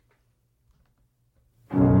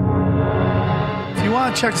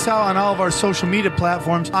want to check us out on all of our social media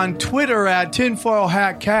platforms, on Twitter at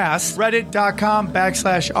TinfoilHatCast,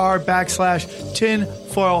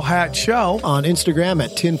 Reddit.com/r/TinfoilHatShow, On Instagram at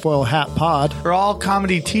TinfoilHatPod. or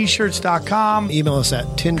allcomedytshirts.com. Email us at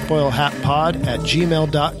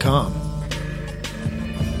tinfoilhatpod@gmail.com.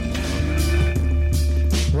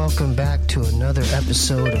 Welcome back to another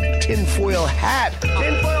episode of Tinfoil Hat.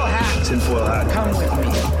 Tinfoil hat. Tinfoil hat. Come with me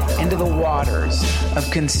into the waters of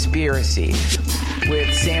conspiracy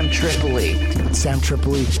with Sam Tripoli. Sam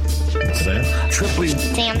Tripoli. Sam Tripoli.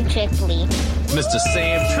 Sam Tripoli. Mr.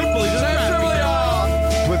 Sam Tripoli.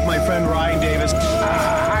 With my friend Ryan Davis.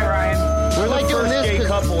 Hi, Ryan. We're like the doing first this gay 'cause-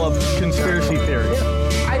 couple of conspiracy theories.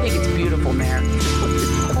 I think it's beautiful, man.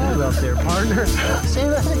 Hold up there, partner. Say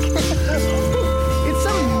that again. It's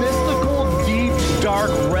some mystical, deep,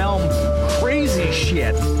 dark realm crazy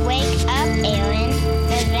shit. Wake up, Aaron.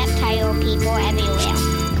 There's reptile people everywhere.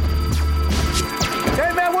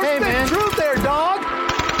 Hey, man, what's the truth there, dog?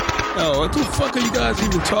 Oh, what the fuck are you guys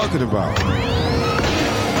even talking about?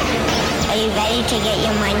 Are you ready to get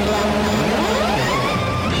your mind blown?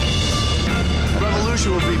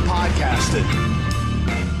 Revolution will be podcasted.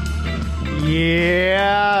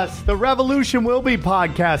 Yes, the revolution will be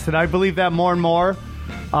podcasted. I believe that more and more.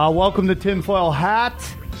 Welcome to Tinfoil Hat.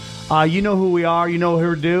 You know who we are. You know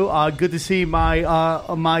who to do. Good to see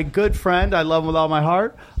my good friend. I love him with all my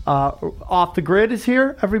heart. Off the Grid is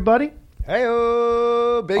here, everybody.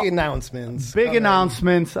 Hey-oh, big announcements. Big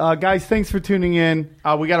announcements. Guys, thanks for tuning in.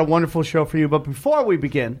 We got a wonderful show for you. But before we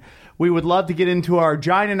begin, we would love to get into our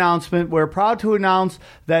giant announcement. We're proud to announce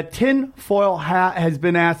that Tinfoil Hat has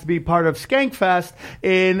been asked to be part of Skankfest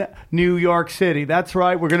in New York City. That's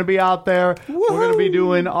right. We're going to be out there. Woo-hoo! We're going to be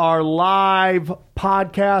doing our live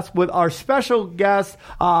podcast with our special guest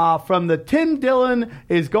from the Tim Dillon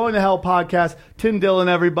is Going to Hell podcast. Tim Dillon,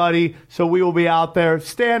 everybody. So we will be out there.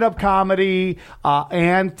 Stand-up comedy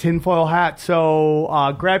and Tinfoil Hat.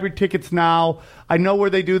 So grab your tickets now. I know where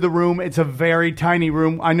they do the room. It's a very tiny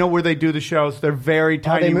room. I know where they do the shows. They're very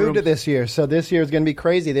tiny They moved rooms. it this year, so this year is going to be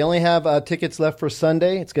crazy. They only have tickets left for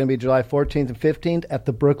Sunday. It's going to be July 14th and 15th at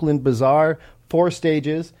the Brooklyn Bazaar. 4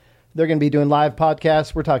 stages. They're going to be doing live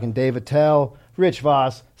podcasts. We're talking Dave Attell, Rich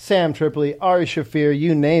Voss, Sam Tripoli, Ari Shafir,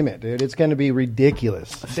 you name it, dude. It's going to be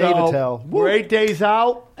ridiculous. Dave Attell. We're 8 days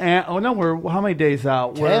out. And, we're how many days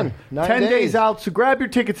out? 10. We're 9 10 days out. So grab your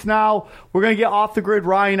tickets now. We're going to get Off the Grid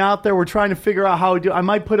Ryan out there. We're trying to figure out how to do. I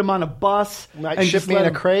might put him on a bus. Might and ship just me let in a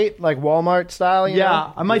him- crate, like Walmart style, you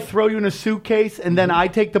know? I might throw you in a suitcase, and then I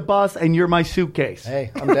take the bus, and you're my suitcase. Hey,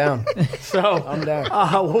 I'm down. So I'm down.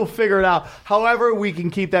 We'll figure it out. However, we can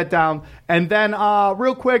keep that down. And then,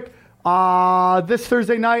 real quick, this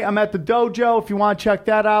Thursday night, I'm at the Dojo. If you want to check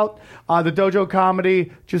that out, the Dojo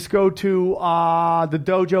Comedy, just go to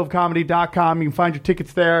thedojoofcomedy.com. You can find your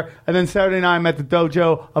tickets there. And then Saturday night, I'm at the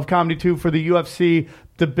Dojo of Comedy 2 for the UFC,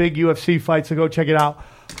 the big UFC fight. So go check it out.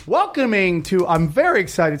 Welcoming to, I'm very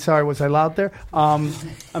excited. Sorry, was I loud there? I'm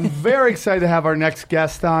very excited to have our next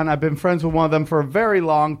guest on. I've been friends with one of them for a very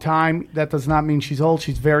long time. That does not mean she's old.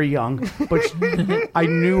 She's very young. But I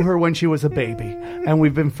knew her when she was a baby. And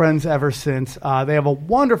we've been friends ever since. They have a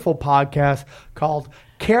wonderful podcast called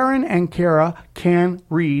Karen and Kara Can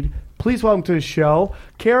Read. Please welcome to the show,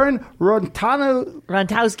 Karen Rontowski.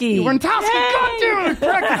 Rontowski, God damn it,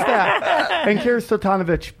 practice that. And Kara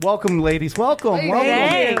Stotanovich. Welcome, ladies. Welcome. Welcome.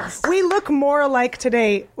 Thanks. We look more alike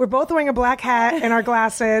today. We're both wearing a black hat and our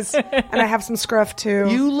glasses, and I have some scruff too.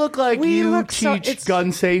 You look like you teach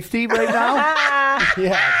gun safety right now.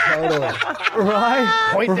 Yeah, totally. Right?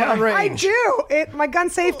 Point down range. I do. My gun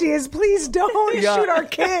safety is please don't shoot our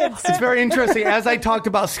kids. It's very interesting. As I talked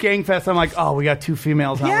about Skankfest, I'm like, oh, we got 2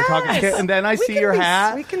 females on. Yes. We're talking skank. And then I see your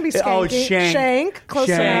hat. We can be Oh, it's skanky. shank. Shank, close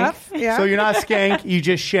enough. Yeah. So you're not skank, you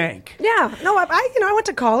just shank. Yeah. No, I went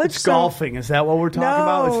to college. It's golfing. Is that what we're talking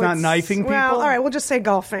about? It's not knifing people? Well, all right, we'll just say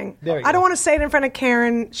golfing. There you I don't go. want to say it in front of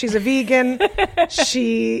Karen. She's a vegan.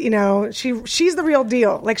 She's the real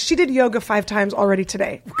deal. Like, she did yoga 5 times already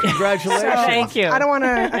today. Congratulations. Thank you. I don't want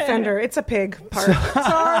to offend her. It's a pig part.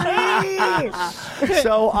 Sorry.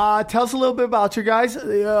 So tell us a little bit about you guys,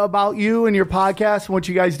 about you and your podcast and what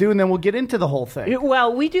you guys do, and then we'll get into the whole thing.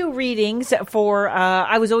 Well, we do readings for,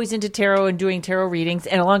 I was always into tarot and doing tarot readings.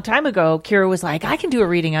 And a long time ago, Kira was like, I can do a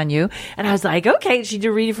reading on you. And I was like, okay. She did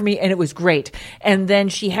a reading for me, and it was great. And then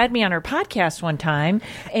she had me on her podcast one time.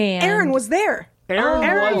 And Aaron was there.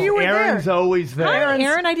 Aaron, you were Aaron's there. always there. Hi,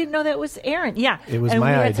 Aaron, I didn't know that was Aaron. Yeah. It was and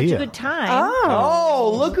my we had idea. such a good time.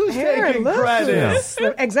 Oh, look who's Aaron, taking look credit. who's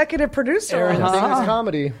the executive producer. Aaron's thing is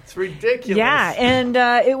comedy. It's ridiculous. Yeah, and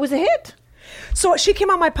it was a hit. So she came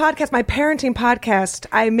on my podcast, my parenting podcast.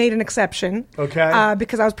 I made an exception. Okay.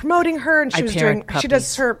 Because I was promoting her and she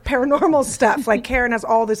does her paranormal stuff. Like Karen has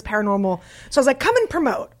all this paranormal. So I was like, come and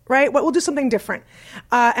promote, right? We'll do something different.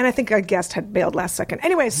 And I think a guest had bailed last second.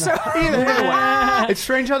 Anyway, so. Either way. It's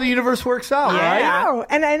strange how the universe works out, right? I know.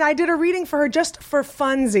 And I did a reading for her just for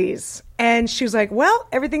funsies. And she was like, well,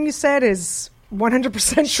 everything you said is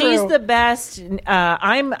 100% true. She's the best.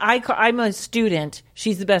 I'm a student.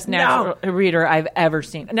 She's the best natural reader I've ever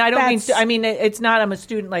seen. No, I don't mean. I mean, it's not. I'm a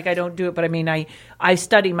student. Like I don't do it, but I mean, I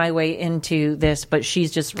study my way into this. But she's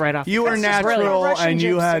just right off. You were natural, and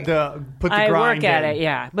you had to put the grind. I work at it,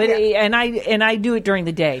 yeah. But and I do it during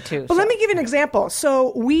the day too. But let me give you an example.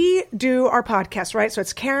 So we do our podcast, right? So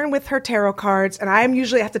it's Karen with her tarot cards, and I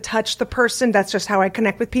usually have to touch the person. That's just how I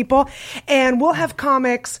connect with people. And we'll have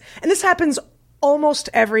comics, and this happens almost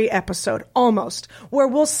every episode, where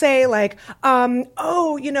we'll say like,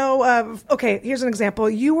 okay, here's an example.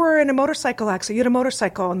 You were in a motorcycle accident. You had a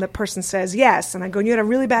motorcycle. And the person says, yes. And I go, you had a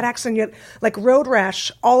really bad accident. You had like road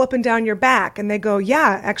rash all up and down your back. And they go,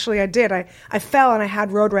 yeah, actually I did. I fell and I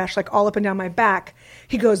had road rash like all up and down my back.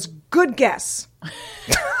 He goes, good guess. And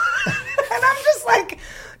I'm just like,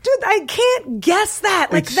 dude, I can't guess that.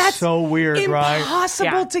 Like it's that's so weird, right?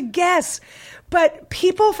 Impossible to guess. But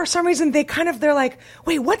people, for some reason, they're like,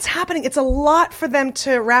 wait, what's happening? It's a lot for them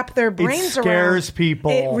to wrap their brains around. It scares people.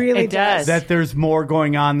 It really does. That there's more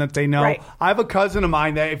going on that they know. Right. I have a cousin of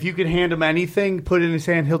mine that if you could hand him anything, put it in his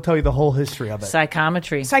hand, he'll tell you the whole history of it.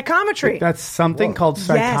 Psychometry. That's something called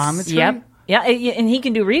psychometry? Yes. Yep. Yeah, and he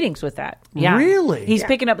can do readings with that. Yeah. Really? He's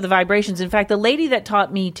picking up the vibrations. In fact, the lady that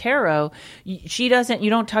taught me tarot, you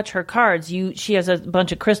don't touch her cards. She has a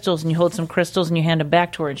bunch of crystals, and you hold some crystals and you hand them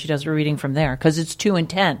back to her, and she does a reading from there because it's too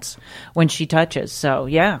intense when she touches. So,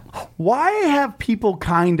 yeah. Why have people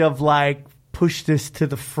kind of like push this to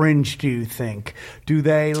the fringe, do you think? Do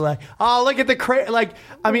they like, oh, look at the like,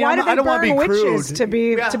 I mean, I don't want to be crude. to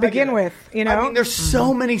begin with, you know? I mean, there's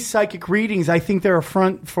so many psychic readings. I think they're a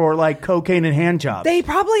front for like cocaine and hand jobs. They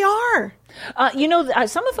probably are.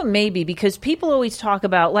 Some of them maybe because people always talk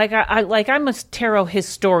about I'm a tarot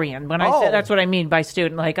historian. When I say that's what I mean by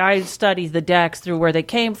student. Like I study the decks through where they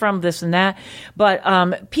came from, this and that.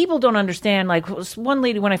 But people don't understand. Like one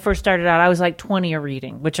lady when I first started out, I was like 20 a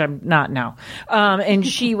reading, which I'm not now. And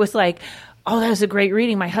she was like, oh, that was a great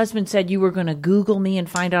reading. My husband said you were going to Google me and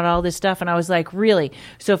find out all this stuff. And I was like, really?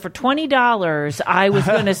 So for $20, I was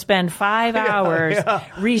going to spend 5 hours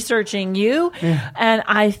researching you. Yeah. And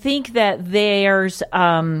I think that there's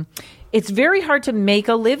it's very hard to make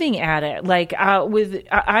a living at it. Like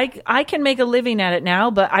I can make a living at it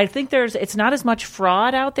now, but I think it's not as much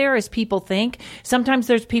fraud out there as people think. Sometimes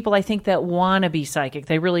there's people I think that want to be psychic.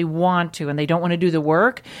 They really want to, and they don't want to do the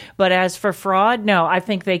work. But as for fraud, no, I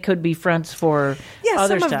think they could be fronts for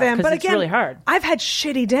other some stuff. Of them, but it's again, really hard. I've had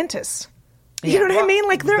shitty dentists. You know what I mean?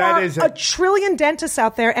 Like there are a trillion dentists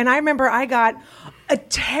out there, and I remember I got a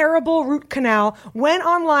terrible root canal, went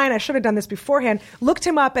online, I should have done this beforehand, looked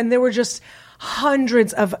him up, and there were just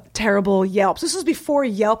hundreds of terrible Yelps. This was before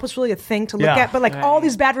Yelp was really a thing to look at, but all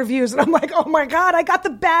these bad reviews, and I'm like, oh my God, I got the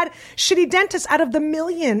bad, shitty dentist out of the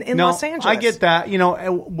million in Los Angeles. I get that. You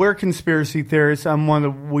know, we're conspiracy theorists. I'm one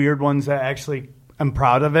of the weird ones that actually I'm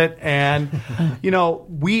proud of it. And, you know,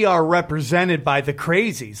 we are represented by the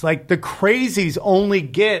crazies. Like, the crazies only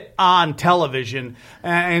get on television,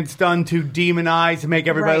 and it's done to demonize and make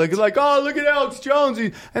everybody look like, oh, look at Alex Jones.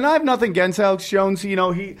 And I have nothing against Alex Jones. You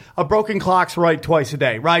know, a broken clock's right twice a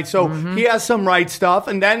day, right? So he has some right stuff,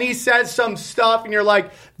 and then he says some stuff, and you're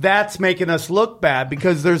like, that's making us look bad,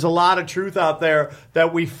 because there's a lot of truth out there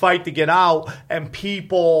that we fight to get out, and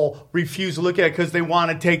people refuse to look at it because they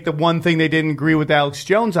want to take the one thing they didn't agree with Alex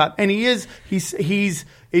Jones on. And he's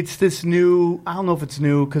it's this new, I don't know if it's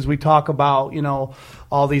new, because we talk about, you know,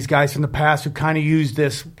 all these guys from the past who kind of use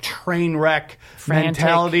this train wreck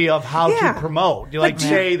mentality of how to promote. You like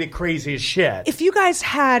say the craziest shit. If you guys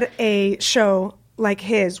had a show like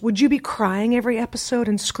his, would you be crying every episode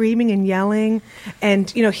and screaming and yelling?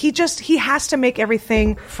 And, you know, he has to make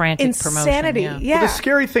everything frantic insanity. Promotion, Well, the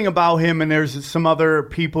scary thing about him, and there's some other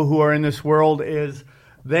people who are in this world, is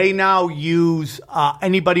they now use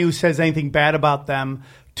anybody who says anything bad about them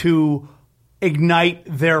to ignite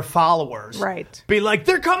their followers. Right. Be like,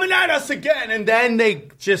 they're coming at us again. And then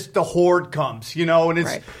the horde comes, you know,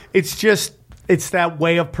 and it's that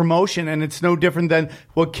way of promotion, and it's no different than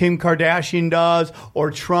what Kim Kardashian does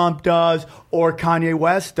or Trump does or Kanye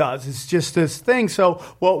West does. It's just this thing. So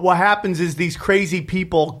what happens is these crazy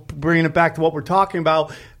people, bringing it back to what we're talking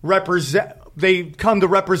about, they come to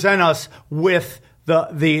represent us with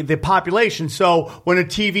the population. So when a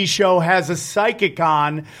TV show has a psychic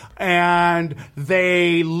on and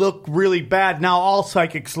they look really bad, now all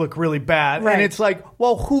psychics look really bad. Right. And it's like,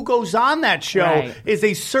 well, who goes on that show is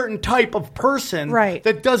a certain type of person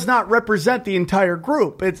that does not represent the entire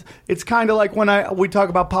group. It's kind of like when we talk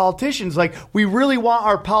about politicians, like we really want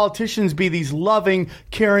our politicians to be these loving,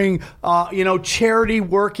 caring, charity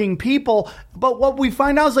working people. But what we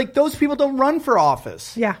find out is like those people don't run for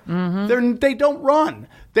office. Yeah. They don't run.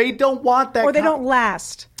 They don't want that. Or they don't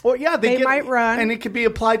last. Well, yeah, they might run. And it could be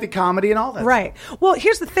applied to comedy and all that. Right. Well,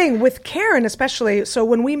 here's the thing with Karen, especially. So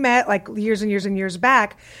when we met like years and years and years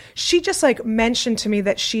back, she just like mentioned to me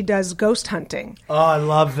that she does ghost hunting. Oh, I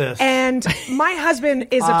love this. And my husband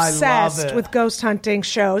is obsessed with ghost hunting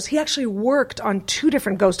shows. He actually worked on 2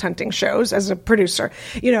 different ghost hunting shows as a producer,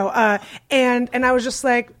 and I was just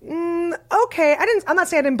like, okay. I'm not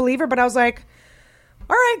saying I didn't believe her, but I was like,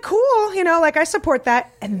 all right, cool. I support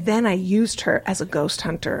that. And then I used her as a ghost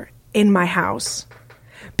hunter in my house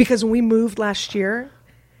because when we moved last year,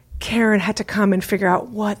 Karen had to come and figure out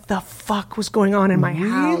what the fuck was going on in my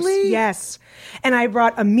house. Yes. And I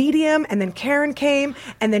brought a medium, and then Karen came,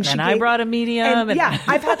 and then I brought a medium.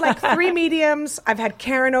 I've had like 3 mediums. I've had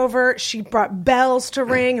Karen over. She brought bells to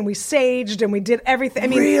ring, and we saged, and we did everything. I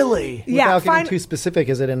mean, really? Yeah. Without getting too specific,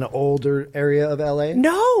 is it in an older area of LA?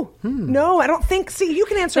 No, no, I don't think. See, you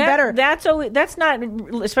can answer better. That's not,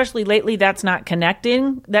 especially lately. That's not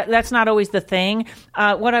connecting. That's not always the thing.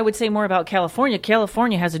 What I would say more about California.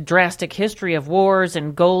 California has a drastic history of wars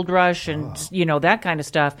and gold rush and that kind of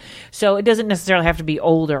stuff. So it doesn't necessarily have to be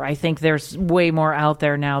older. I think there's way more out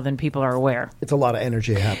there now than people are aware. It's a lot of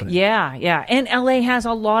energy happening. Yeah. And LA has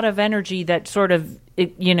a lot of energy that sort of,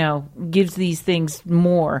 gives these things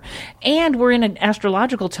more. And we're in an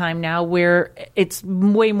astrological time now where it's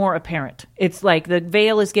way more apparent. It's like the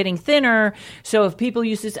veil is getting thinner. So if people I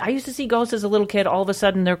used to see ghosts as a little kid, all of a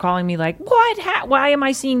sudden they're calling me like, what? Why am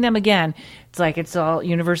I seeing them again? It's like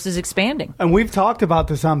universe is expanding. And we've talked about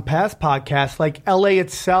this on past podcasts. Like LA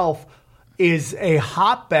itself is a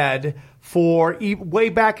hotbed for way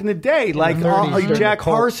back in the day, like Jack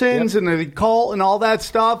Parsons and the cult and all that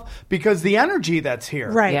stuff, because the energy that's here.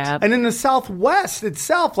 Right. Yep. And in the Southwest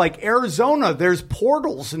itself, like Arizona, there's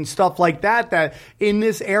portals and stuff like that in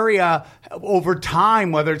this area over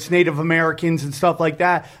time, whether it's Native Americans and stuff like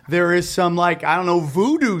that, there is some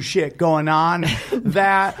voodoo shit going on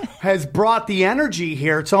that has brought the energy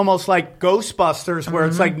here. It's almost like Ghostbusters, where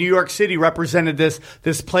it's like New York City represented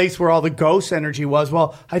this place where all the ghost energy was.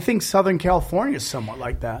 Well, I think Southern California is somewhat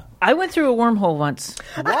like that. I went through a wormhole once.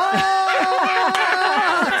 Not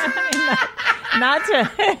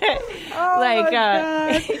to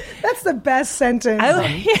God. That's the best sentence.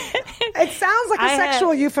 It sounds like a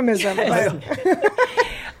sexual euphemism.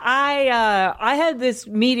 I had this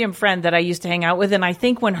medium friend that I used to hang out with, and I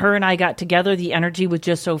think when her and I got together, the energy was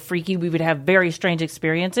just so freaky. We would have very strange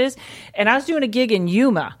experiences. And I was doing a gig in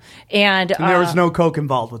Yuma, and there was no coke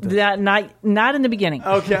involved with it. Not in the beginning.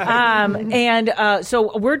 Okay.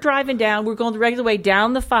 So we're driving down. We're going the regular way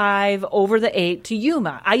down the 5 over the 8 to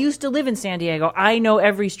Yuma. I used to live in San Diego. I know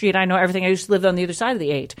every street. I know everything. I used to live on the other side of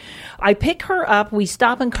the 8. I pick her up. We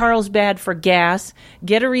stop in Carlsbad for gas.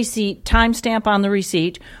 Get a receipt. Timestamp on the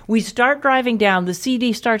receipt. We start driving down. The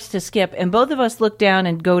CD starts to skip, and both of us look down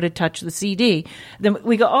and go to touch the CD. Then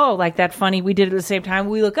we go, oh, like that funny. We did it at the same time.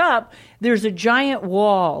 We look up. There's a giant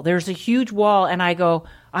wall. There's a huge wall, and I go,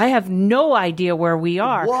 I have no idea where we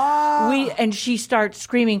are. Wow. And she starts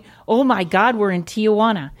screaming, oh, my God, we're in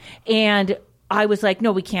Tijuana. And I was like,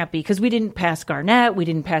 no, we can't be, because we didn't pass Garnett, we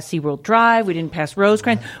didn't pass SeaWorld Drive, we didn't pass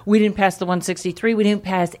Rosecrans, we didn't pass the 163, we didn't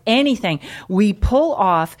pass anything. We pull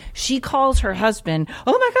off. She calls her husband,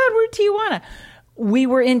 oh, my God, we're in Tijuana. We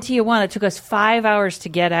were in Tijuana. It took us 5 hours to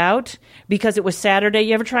get out because it was Saturday.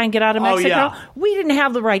 You ever try and get out of Mexico? Yeah. We didn't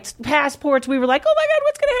have the right passports. We were like, oh, my God,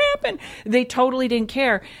 what's going to happen? They totally didn't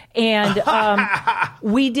care. And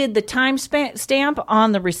we did the time stamp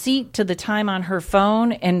on the receipt to the time on her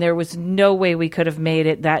phone, and there was no way we could have made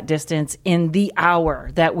it that distance in the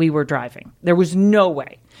hour that we were driving. There was no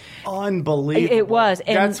way. Unbelievable. It was.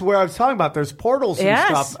 And that's where I was talking about. There's portals and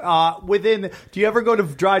stuff. Do you ever go to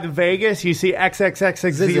drive to Vegas? You see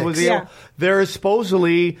XXXXZ. Yeah. There is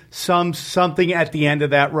supposedly something at the end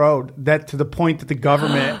of that road that to the point that the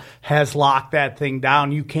government has locked that thing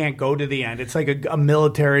down. You can't go to the end. It's like a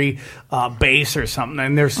military base or something,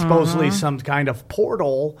 and there's supposedly some kind of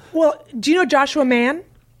portal. Well, do you know Joshua Mann?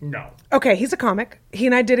 No. Okay, he's a comic. He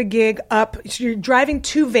and I did a gig up. So you're driving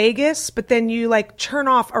to Vegas, but then you turn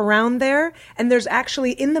off around there, and there's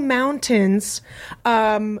actually in the mountains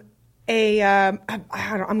a I'm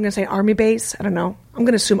going to say Army base. I don't know. I'm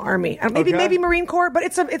going to assume Army. Maybe Marine Corps, but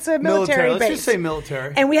it's a military base. Let's just say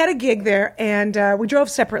military. And we had a gig there, and we drove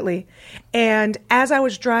separately. And as I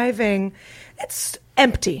was driving, it's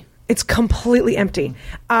empty. It's completely empty.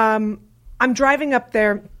 I'm driving up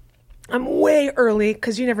there. I'm way early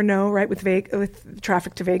because you never know, right, with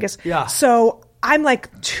traffic to Vegas. Yeah. So I'm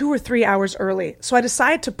like 2 or 3 hours early. So I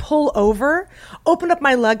decided to pull over, open up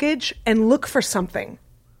my luggage, and look for something.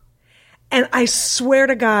 And I swear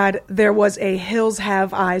to God, there was a Hills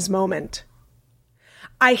Have Eyes moment.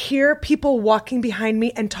 I hear people walking behind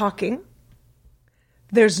me and talking.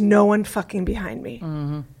 There's no one fucking behind me.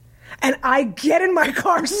 Mm-hmm. And I get in my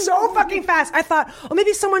car so fucking fast. I thought,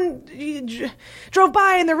 maybe someone drove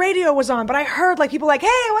by and the radio was on. But I heard like people like, hey,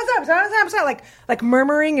 what's up? Like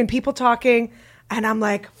murmuring and people talking. And I'm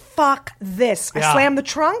like, fuck this. I slam the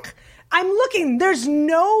trunk. I'm looking. There's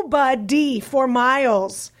nobody for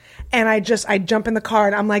miles. And I jump in the car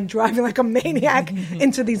and I'm like driving like a maniac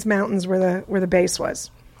into these mountains where the base was.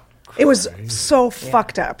 It was so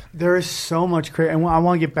fucked up. There is so much crazy. And I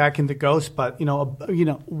want to get back into ghosts, but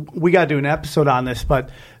we got to do an episode on this. But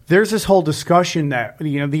there's this whole discussion that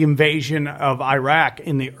the invasion of Iraq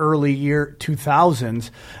in the early year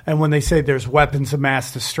 2000s, and when they say there's weapons of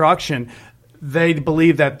mass destruction, they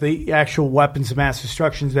believe that the actual weapons of mass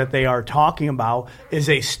destruction that they are talking about is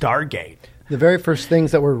a Stargate. The very first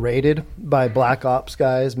things that were raided by Black Ops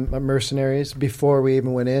guys, mercenaries, before we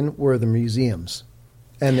even went in, were the museums.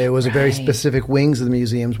 And there was a very specific wings of the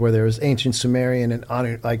museums where there was ancient Sumerian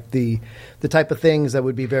and like the type of things that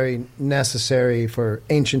would be very necessary for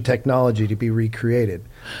ancient technology to be recreated.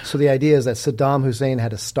 So the idea is that Saddam Hussein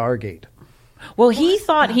had a Stargate. Well, he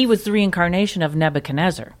thought he was the reincarnation of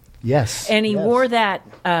Nebuchadnezzar. Yes. And he wore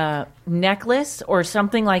that necklace or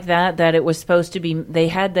something like that it was supposed to be.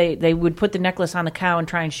 They would put the necklace on the cow and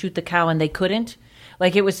try and shoot the cow, and they couldn't.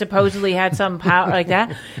 Like it was supposedly had some power like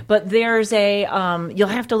that. But there's you'll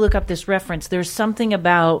have to look up this reference. There's something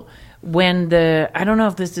about when I don't know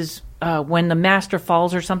if this is when the master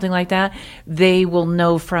falls or something like that, they will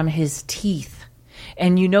know from his teeth.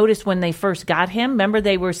 And you notice when they first got him, remember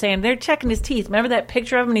they were saying they're checking his teeth. Remember that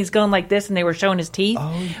picture of him and he's going like this and they were showing his teeth?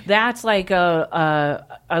 Oh. That's like that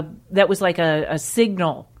was like a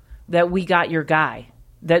signal that we got your guy.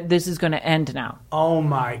 That this is going to end now. Oh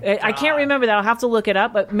my God. I can't remember that. I'll have to look it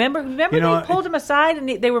up. But remember they pulled him aside and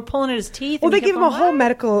they were pulling at his teeth. Well, they gave him a whole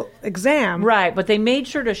medical exam. Right, but they made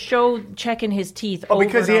sure to checking his teeth over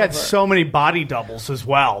because he had so many body doubles as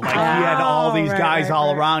well. Like he had all these guys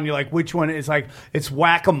all around. You're like, which one is like, it's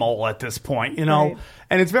whack-a-mole at this point, Right.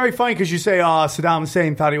 And it's very funny because you say, Saddam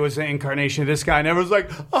Hussein thought he was the incarnation of this guy. And everyone's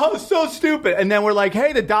like, so stupid. And then we're like,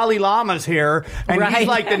 hey, the Dalai Lama's here. And he's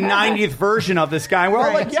like the 90th version of this guy. And we're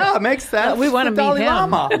all like, yeah, it makes sense. We want to meet Dalai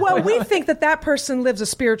him. Lama. Well, we think that person lives a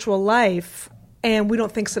spiritual life. And we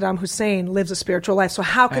don't think Saddam Hussein lives a spiritual life. So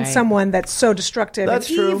how can someone that's so destructive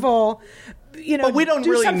and evil... but we don't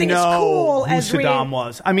really something know as cool who as Saddam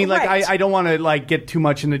was. I mean, I don't want to get too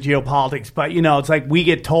much into geopolitics, but it's like we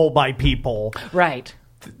get told by people, right,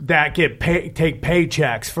 that take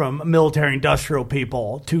paychecks from military industrial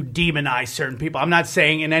people to demonize certain people. I'm not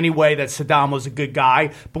saying in any way that Saddam was a good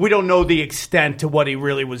guy, but we don't know the extent to what he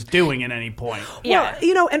really was doing at any point. Yeah,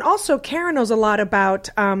 well, and also Karen knows a lot about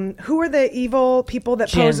who are the evil people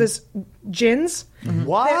that pose as jinns. Mm-hmm.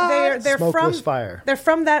 What? They're Smokeless from fire. They're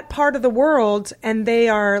from that part of the world, and they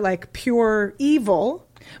are like pure evil.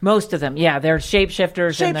 Most of them, they're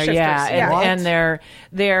shapeshifters, and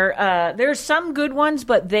there's some good ones,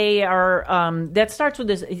 but they are that starts with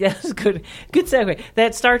this. That's good segue.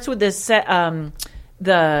 That starts with this.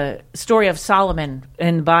 The story of Solomon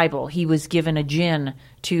in the Bible. He was given a jinn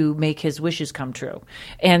to make his wishes come true,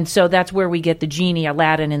 and so that's where we get the genie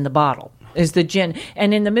Aladdin in the bottle. Is the jinn.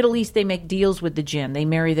 And in the Middle East, they make deals with the jinn. They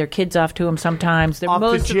marry their kids off to them sometimes.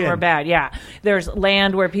 Most of them are bad, There's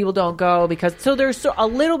land where people don't go so there's a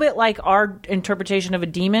little bit like our interpretation of a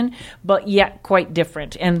demon, but yet quite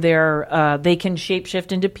different. And they can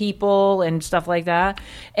shapeshift into people and stuff like that.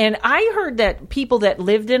 And I heard that people that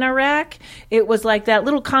lived in Iraq, it was like that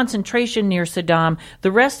little concentration near Saddam.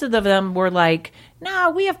 The rest of them were like,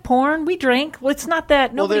 no, we have porn, we drink. Well, it's not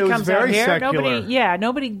that nobody comes out here. Secular.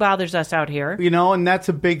 Nobody bothers us out here. And that's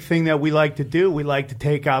a big thing that we like to do. We like to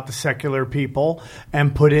take out the secular people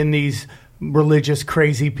and put in these religious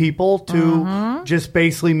crazy people to just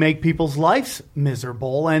basically make people's lives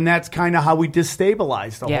miserable, and that's kind of how we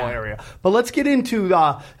destabilize the whole area. But let's get into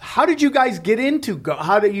how did you guys get into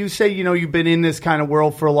how did you say you've been in this kind of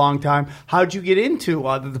world for a long time? How did you get into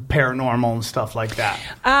the paranormal and stuff like that?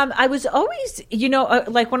 I was always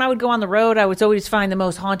like when I would go on the road, I would always find the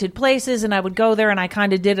most haunted places, and I would go there, and I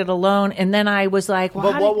kind of did it alone. And then I was like,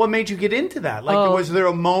 well, what made you get into that? Like, was there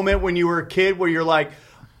a moment when you were a kid where you're like,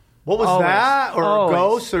 what was that? Or a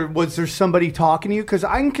ghost? Or was there somebody talking to you? Because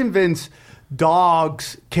I'm convinced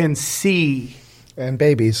dogs can see. And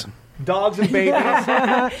babies. Dogs and babies.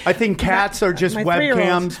 I think cats are just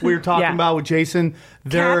webcams. We were talking about with Jason.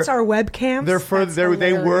 Cats are webcams?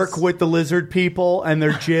 They work with the lizard people, and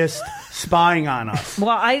they're just spying on us.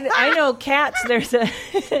 Well, I know cats. There's a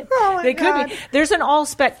there's an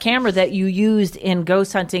all-spec camera that you used in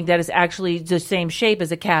ghost hunting that is actually the same shape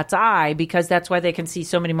as a cat's eye, because that's why they can see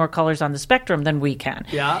so many more colors on the spectrum than we can.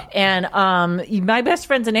 Yeah. And my best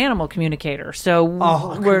friend's an animal communicator, so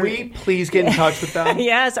can we please get in touch with them?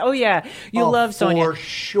 Yes. Oh yeah. You'll love Sonia for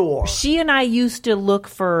sure. She and I used to look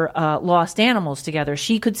for lost animals together.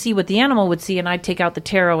 She could see what the animal would see, and I'd take out the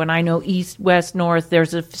tarot, and I know east, west, north.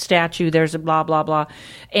 There's a statue. There's a blah, blah, blah.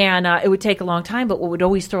 And it would take a long time, but what would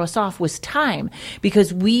always throw us off was time,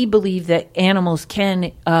 because we believe that animals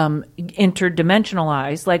can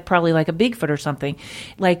interdimensionalize, probably like a Bigfoot or something.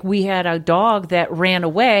 Like we had a dog that ran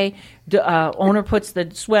away. Owner puts the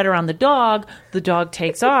sweater on the dog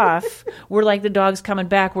takes off. We're like, the dog's coming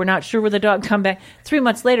back. We're not sure where the dog come back. 3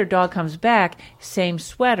 months later, dog comes back, same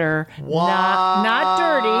sweater, not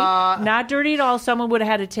dirty at all. Someone would have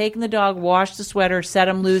had to take the dog, wash the sweater, set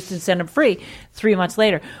him loose, and send him free. 3 months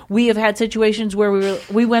later, we have had situations where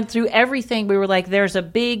we went through everything. We were like,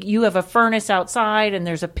 you have a furnace outside, and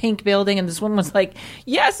there's a pink building, and this woman was like,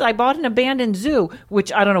 yes, I bought an abandoned zoo,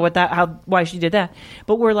 which I don't know why she did that,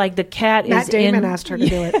 but we're like, the cat Matt Damon asked her to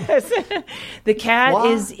do it. The cat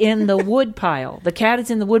is in the wood pile. The cat is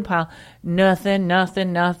in the wood pile. Nothing.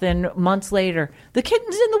 Months later, the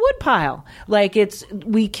kitten's in the wood pile.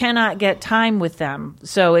 We cannot get time with them.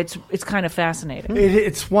 So it's kind of fascinating.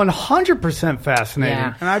 It's 100% fascinating.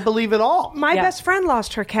 Yeah. And I believe it all. My best friend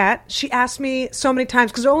lost her cat. She asked me so many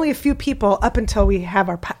times, because there are only a few people up until we have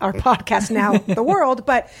our podcast now, the world,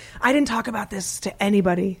 but I didn't talk about this to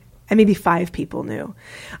anybody. And maybe 5 people knew.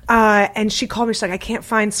 And she called me. She's like, I can't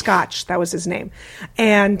find Scotch. That was his name.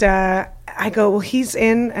 And I go, well, he's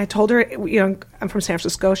in. I told her, I'm from San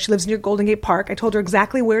Francisco. She lives near Golden Gate Park. I told her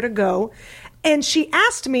exactly where to go. And she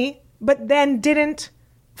asked me, but then didn't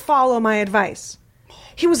follow my advice.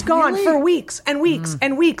 He was gone for weeks and weeks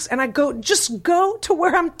and weeks. And I go, just go to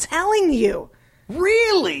where I'm telling you.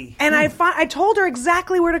 Really? And I told her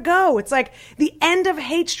exactly where to go. It's like the end of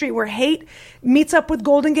Haight Street, where Haight meets up with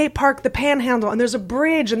Golden Gate Park, the Panhandle, and there's a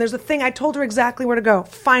bridge, and there's a thing. I told her exactly where to go.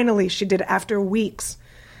 Finally, she did it after weeks.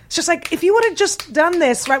 It's just like, if you would have just done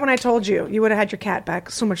this right when I told you, you would have had your cat back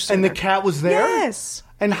so much sooner. And the cat was there? Yes.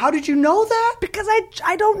 And how did you know that? Because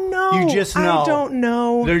I don't know. You just know. I don't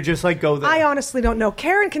know. They're just like, go there. I honestly don't know.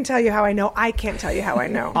 Karen can tell you how I know. I can't tell you how I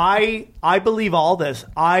know. I believe all this.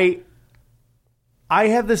 I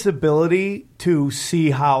have this ability to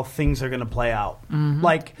see how things are going to play out. Mm-hmm.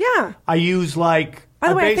 I use By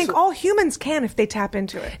the way, I think all humans can if they tap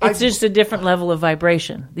into it. It's just a different level of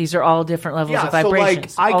vibration. These are all different levels of vibration.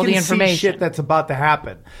 So I can see shit that's about to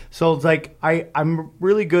happen. So it's like I'm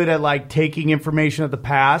really good at taking information of the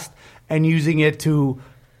past and using it to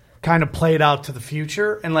kind of play it out to the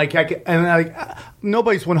future. And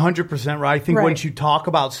nobody's 100% right. I think once you talk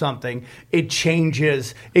about something, it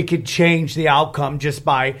changes. It could change the outcome just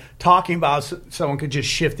by talking about it. Someone could just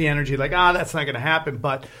shift the energy that's not going to happen.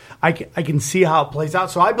 But I can see how it plays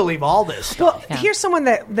out. So I believe all this stuff. Well, here's someone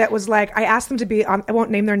that was like, I asked them to be on, I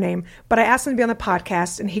won't name their name, but I asked them to be on the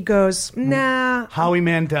podcast, and he goes, nah. Howie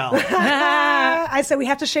Mandel. I said, we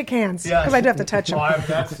have to shake hands, because I do have to touch him.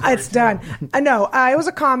 It's done. No, it was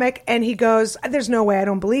a comic, and he goes, there's no way, I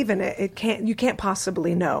don't believe in it. You can't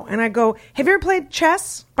possibly know. And I go, have you ever played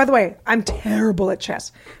chess? By the way, I'm terrible at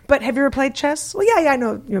chess. But have you ever played chess? Well, yeah, I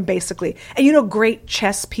know, basically. And great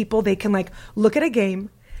chess people, they can look at a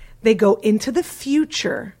game. They go into the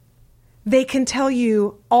future. They can tell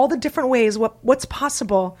you all the different ways what's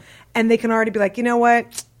possible, and they can already be like, you know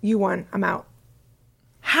what? You won. I'm out.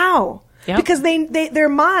 How? Yep. Because their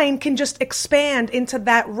mind can just expand into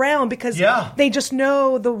that realm because they just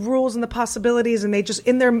know the rules and the possibilities, and they just,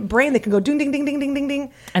 in their brain, they can go ding, ding, ding, ding, ding, ding,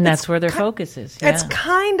 ding. And that's where their focus is. Yeah. It's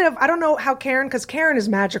kind of, I don't know how Karen, because Karen is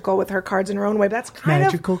magical with her cards in her own way, but that's kind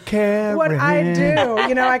magical of Karen. What I do.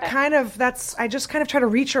 You know, I just kind of try to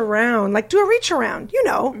reach around, like do a reach around. You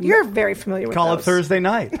know, you're very familiar with Call those. it Thursday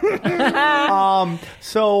night.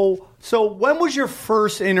 So when was your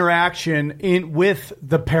first interaction with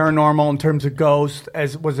the paranormal in terms of ghosts?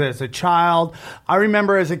 Was it as a child? I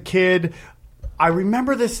remember as a kid. I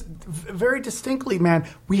remember this very distinctly, man.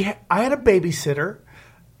 I had a babysitter,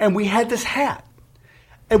 and we had this hat,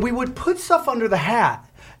 and we would put stuff under the hat,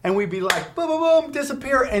 and we'd be like, boom, boom, boom,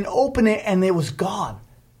 disappear, and open it, and it was gone.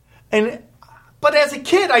 But as a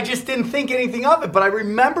kid, I just didn't think anything of it. But I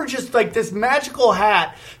remember just like this magical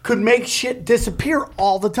hat could make shit disappear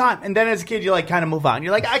all the time. And then as a kid, you like kind of move on.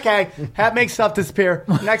 You're like, okay, hat makes stuff disappear.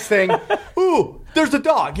 Next thing, ooh, there's the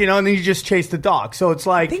dog, you know, and then you just chase the dog. So it's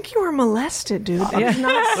like, I think you were molested, dude. That does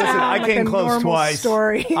not listen, I sound came like a close normal twice.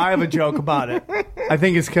 Story. I have a joke about it. I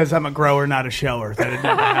think it's because I'm a grower, not a shower. That it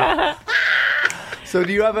never happened. So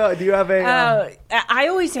do you have a? I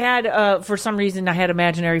always had, for some reason, I had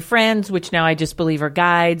imaginary friends, which now I just believe are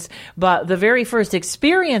guides. But the very first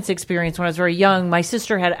experience when I was very young, my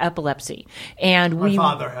sister had epilepsy, and my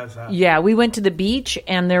father has that. Yeah, we went to the beach,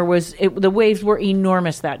 and the waves were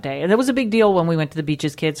enormous that day, and that was a big deal when we went to the beach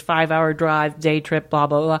as kids. 5-hour drive, day trip, blah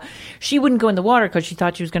blah blah. She wouldn't go in the water because she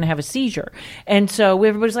thought she was going to have a seizure, and so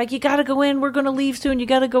everybody's like, "You got to go in. We're going to leave soon. You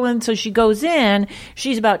got to go in." So she goes in.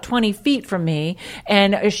 She's about 20 feet from me.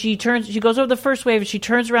 And she goes over the first wave, and she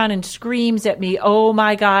turns around and screams at me, "Oh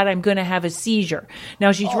my God, I'm going to have a seizure."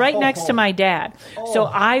 Now she's right next to my dad. So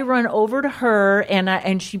I run over to her,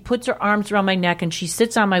 and she puts her arms around my neck, and she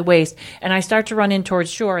sits on my waist, and I start to run in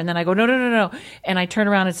towards shore, and then I go, no. And I turn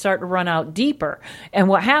around and start to run out deeper. And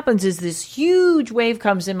what happens is this huge wave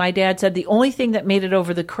comes in. My dad said the only thing that made it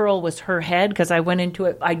over the curl was her head, because I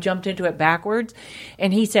jumped into it backwards.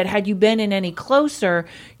 And he said, had you been in any closer,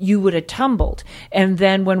 you would have tumbled. And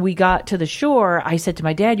then when we got to the shore, I said to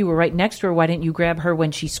my dad, "You were right next to her. Why didn't you grab her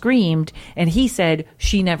when she screamed?" And he said,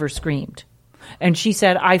 "She never screamed." And she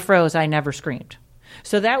said, "I froze. I never screamed."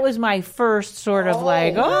 So that was my first sort of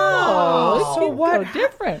So what? So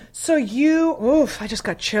different. So I just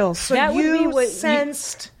got chills. So that would be what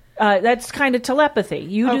sensed. That's kind of telepathy.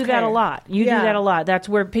 You do that a lot. Do that a lot. That's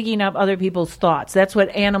where picking up other people's thoughts. That's what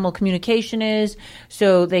animal communication is.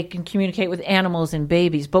 So they can communicate with animals and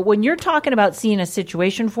babies. But when you're talking about seeing a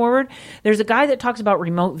situation forward, there's a guy that talks about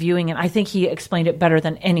remote viewing, and I think he explained it better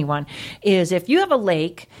than anyone, is if you have a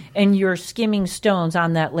lake and you're skimming stones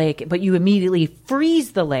on that lake, but you immediately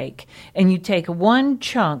freeze the lake and you take one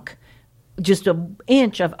chunk, just an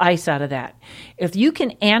inch of ice out of that. If you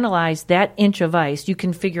can analyze that inch of ice, you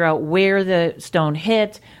can figure out where the stone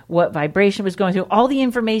hit, what vibration was going through. All the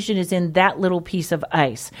information is in that little piece of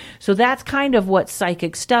ice. So that's kind of what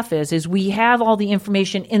psychic stuff is we have all the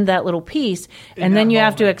information in that little piece, and then you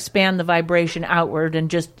have to expand the vibration outward and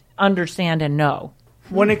just understand and know.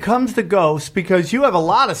 When it comes to ghosts, because you have a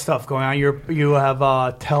lot of stuff going on, you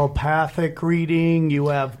have telepathic reading, you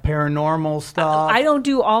have paranormal stuff. I don't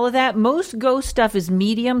do all of that. Most ghost stuff is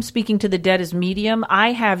medium. Speaking to the dead is medium.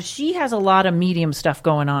 She has a lot of medium stuff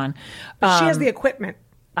going on. She has the equipment.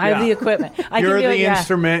 I have the equipment. You're the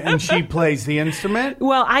instrument, and she plays the instrument?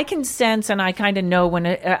 Well, I can sense, and I kind of know when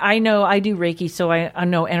I know I do Reiki, so I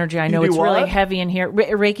know energy. I know it's what? really heavy in here.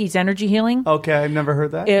 Reiki's energy healing. Okay, I've never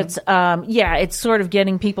heard that. It's it's sort of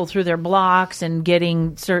getting people through their blocks and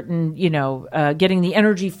getting certain, getting the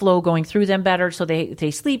energy flow going through them better, so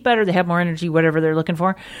they sleep better, they have more energy, whatever they're looking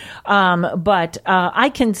for. But I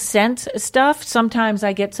can sense stuff. Sometimes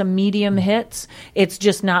I get some medium hits. It's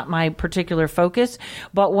just not my particular focus.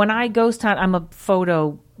 But when I ghost hunt,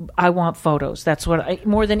 I want photos. That's what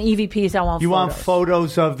more than EVPs. I want photos. You want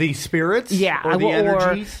photos of the spirits? Yeah. Or the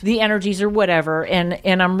energies? Or the energies or whatever. And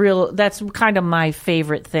I'm that's kind of my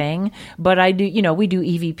favorite thing. But I do, we do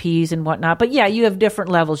EVPs and whatnot. But yeah, you have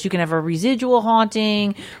different levels. You can have a residual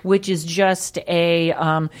haunting, which is just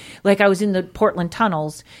like I was in the Portland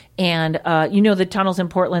tunnels. And the tunnels in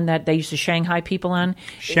Portland that they used to Shanghai people on?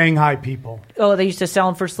 Shanghai people. Oh, they used to sell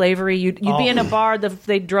them for slavery. You'd be in a bar,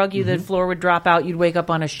 they'd drug you, the floor would drop out, you'd wake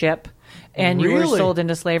up on a ship, and you were sold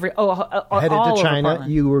into slavery. Headed all to China, over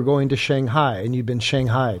you were going to Shanghai, and you'd been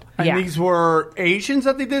shanghaied. And these were Asians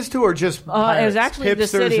that they did this to, or just it was actually the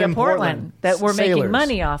city of Portland that were making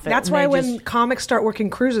money off it. That's why when comics start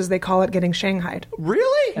working cruises, they call it getting shanghaied.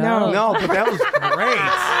 Really? No, but that was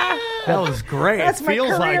great. That was great. That's it feels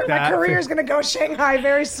my career. like that. My career's going to go Shanghai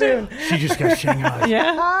very soon. She just got Shanghai.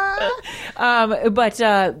 Yeah.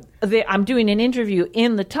 I'm doing an interview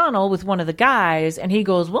in the tunnel with one of the guys, and he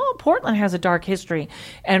goes, well, Portland has a dark history.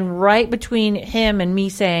 And right between him and me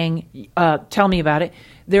saying, tell me about it,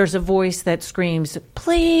 there's a voice that screams,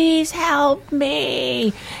 please help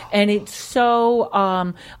me. And it's so,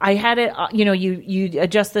 I had it, you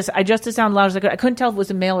adjust this, I adjust the sound loud as I could. I couldn't tell if it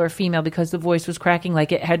was a male or a female because the voice was cracking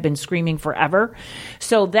like it had been screaming forever.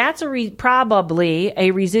 So that's probably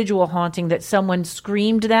a residual haunting that someone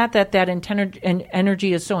screamed that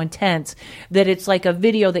energy is so intense that it's like a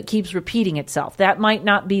video that keeps repeating itself. That might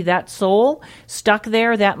not be that soul stuck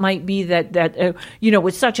there. That might be that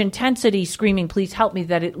with such intensity screaming, please help me,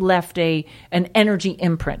 that it left an energy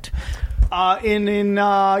imprint. In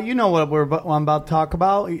what I'm about to talk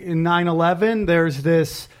about, in 9/11, there's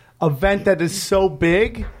this event that is so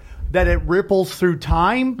big that it ripples through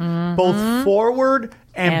time, both forward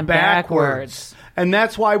and backwards. And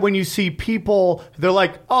that's why when you see people, they're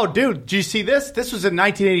like, oh, dude, did you see this? This was in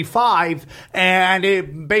 1985, and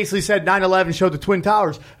it basically said 9/11 showed the Twin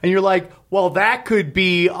Towers. And you're like, well, that could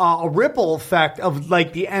be a ripple effect of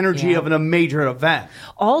like the energy of a major event.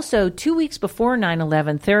 Also, 2 weeks before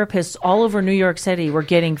 9/11, therapists all over New York City were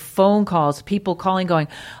getting phone calls, people calling, going,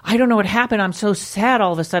 I don't know what happened. I'm so sad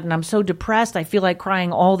all of a sudden. I'm so depressed. I feel like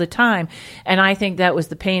crying all the time. And I think that was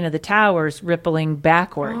the pain of the towers rippling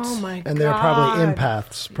backwards. Oh, my God. And they're probably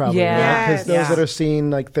empaths, because those that are seeing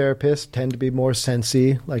like therapists tend to be more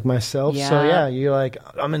sensy, like myself. Yeah. So you're like,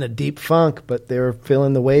 I'm in a deep funk, but they're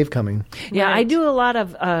feeling the wave coming. Yeah, right. I do a lot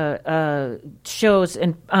of shows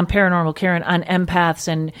on Paranormal Karen on empaths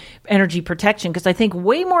and energy protection because I think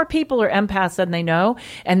way more people are empaths than they know.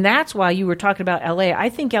 And that's why you were talking about LA. I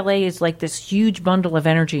think LA is like this huge bundle of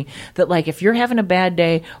energy that, like, if you're having a bad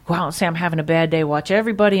day, go out and say, I'm having a bad day. Watch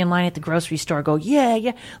everybody in line at the grocery store go,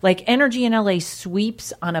 yeah. Like, energy in LA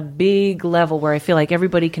sweeps on a big level where I feel like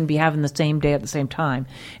everybody can be having the same day at the same time.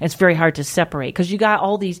 And it's very hard to separate because you got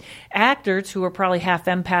all these actors who are probably half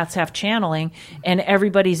empaths, half channeling, and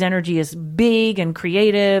everybody's energy is big and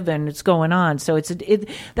creative and it's going on. So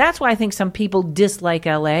that's why I think some people dislike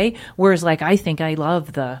LA, whereas like I think I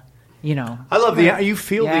love the, I love you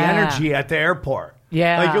feel the energy at the airport.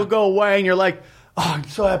 Yeah. Like you'll go away and you're like, oh, I'm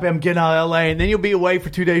so happy I'm getting out of LA. And then you'll be away for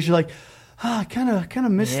 2 days. You're like, oh, I kind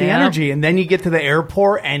of miss the energy. And then you get to the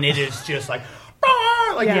airport and it is just like,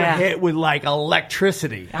 you're hit with like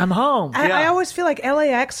electricity. I'm home. I always feel like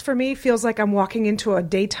LAX for me feels like I'm walking into a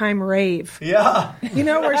daytime rave. Yeah.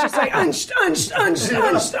 Where it's just like, unched.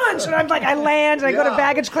 And I'm like, I land and I go to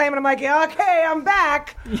baggage claim and I'm like, okay, I'm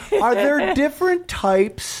back. Are there different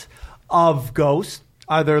types of ghosts?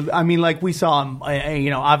 Like we saw,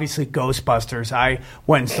 obviously Ghostbusters. I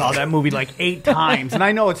went and saw that movie like 8 times. And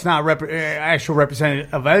I know it's not actual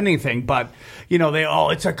representative of anything, but,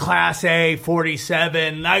 it's a Class A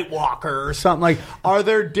 47 Nightwalker or something. Like, are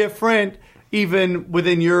there different, even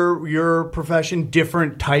within your profession,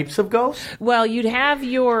 different types of ghosts? Well, you'd have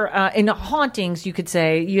your, in hauntings, you could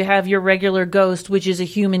say, you have your regular ghost, which is a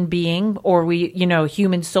human being, or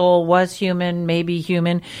human soul, was human, maybe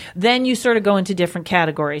human. Then you sort of go into different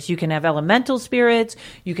categories. You can have elemental spirits,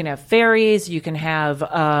 you can have fairies, you can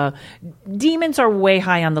have, demons are way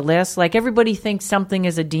high on the list. Like, everybody thinks something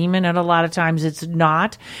is a demon, and a lot of times it's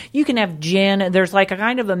not. You can have jinn. There's like a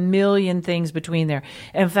kind of a million things between there.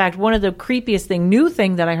 In fact, one of the creepiest new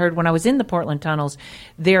thing that I heard when I was in the Portland tunnels,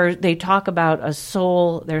 they talk about a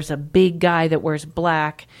soul. There's a big guy that wears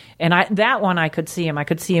black, and I could see him. I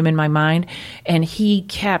could see him in my mind, and he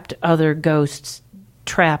kept other ghosts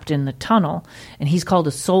trapped in the tunnel, and he's called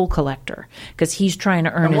a soul collector because he's trying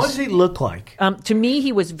to earn. And what does he look like? To me,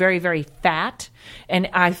 he was very, very fat. And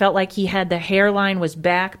I felt like he had the hairline was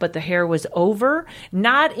back, but the hair was over.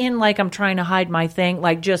 Not in like I'm trying to hide my thing,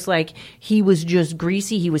 like just like he was just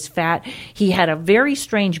greasy. He was fat. He had a very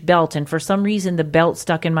strange belt, and for some reason the belt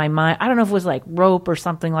stuck in my mind. I don't know if it was like rope or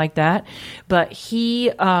something like that. But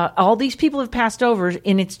all these people have passed over,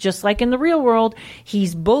 and it's just like in the real world,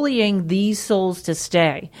 he's bullying these souls to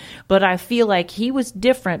stay. But I feel like he was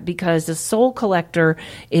different because a soul collector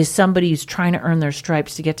is somebody who's trying to earn their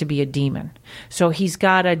stripes to get to be a demon. So he's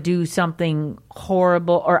got to do something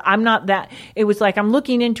horrible, or I'm not that. It was like I'm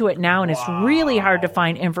looking into it now, and it's really hard to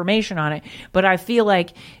find information on it. But I feel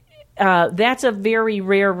like that's a very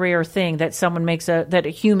rare thing that someone that a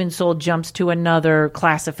human soul jumps to another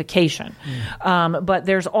classification. But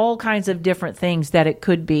there's all kinds of different things that it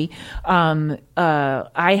could be.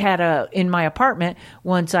 I had in my apartment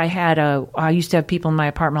once. I used to have people in my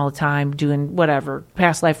apartment all the time doing whatever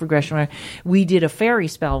past life regression. We did a fairy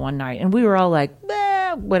spell one night, and we were all like, bah!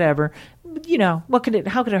 whatever. You know, how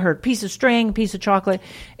could it hurt? Piece of string, piece of chocolate.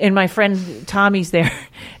 And my friend Tommy's there,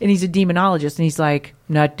 and he's a demonologist, and he's like,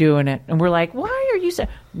 not doing it. And we're like, why are you saying?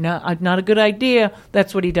 No, not a good idea.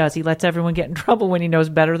 That's what he does. He lets everyone get in trouble when he knows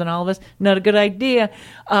better than all of us. Not a good idea.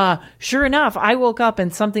 Sure enough, I woke up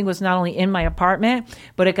and something was not only in my apartment,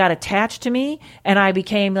 but it got attached to me, and I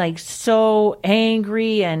became like so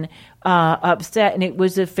angry and upset, and it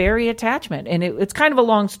was a fairy attachment, and it's kind of a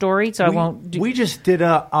long story, so I won't. We just did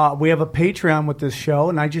we have a Patreon with this show,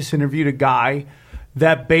 and I just interviewed a guy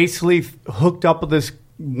that basically hooked up with this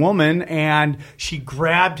woman, and she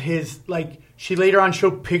grabbed his She later on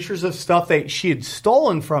showed pictures of stuff that she had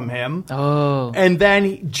stolen from him. Oh, and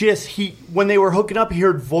then when they were hooking up, he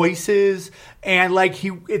heard voices, and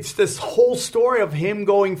it's this whole story of him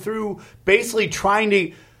going through basically trying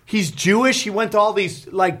to. He's Jewish. He went to all these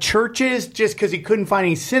churches just because he couldn't find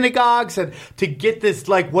any synagogues and to get this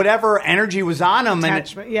whatever energy was on him.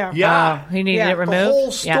 Attachment, he needed it removed. The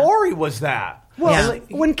whole story was that. Well,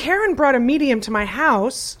 when Karen brought a medium to my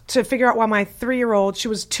house to figure out why my 3-year-old, she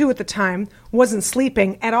was 2 at the time, wasn't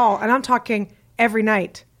sleeping at all, and I'm talking every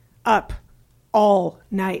night, up all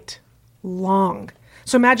night long.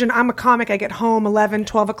 So imagine I'm a comic. I get home 11,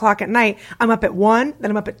 12 o'clock at night. I'm up at 1,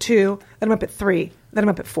 then I'm up at 2, then I'm up at 3, then I'm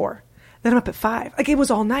up at 4, then I'm up at 5. It was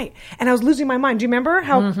all night. And I was losing my mind. Do you remember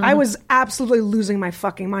how I was absolutely losing my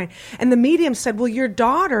fucking mind? And the medium said, well, your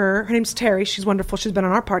daughter, her name's Terry. She's wonderful. She's been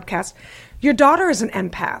on our podcast. Your daughter is an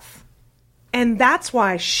empath. And that's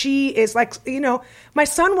why she is my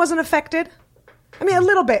son wasn't affected. I mean, a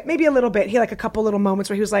little bit, maybe a little bit. He had a couple little moments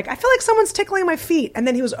where he was like, I feel like someone's tickling my feet. And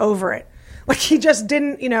then he was over it. He just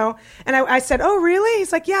didn't, and I said, oh, really?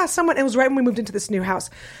 He's like, yeah, someone, it was right when we moved into this new house.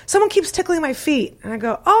 Someone keeps tickling my feet. And I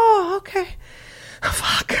go, oh, okay. Oh,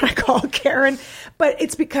 fuck. I call Karen. But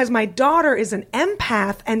it's because my daughter is an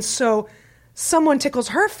empath. And so someone tickles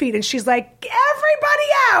her feet and she's like, everybody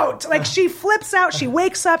out. She flips out. She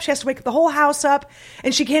wakes up. She has to wake the whole house up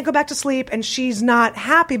and she can't go back to sleep. And she's not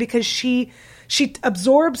happy because she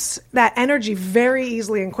absorbs that energy very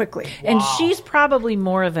easily and quickly. And she's probably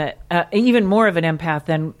more of even more of an empath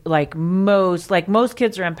than most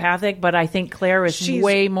kids are empathic, but I think Claire is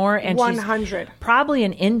way more. And 100. She's probably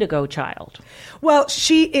an indigo child. Well,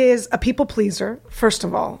 she is a people pleaser, first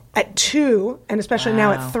of all. At 2, and especially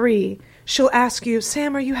now at 3, she'll ask you,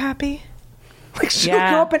 Sam, are you happy? She'll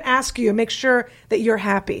go up and ask you and make sure that you're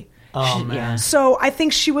happy. Oh, man. Yeah. So I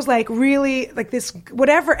think she was really this,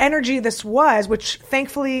 whatever energy this was, which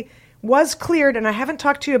thankfully was cleared, and I haven't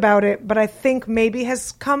talked to you about it, but I think maybe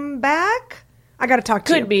has come back. I got to talk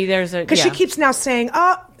to you. Could be. Because she keeps now saying,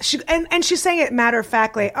 and she's saying it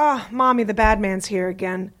matter-of-factly, oh, Mommy, the bad man's here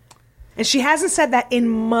again. And she hasn't said that in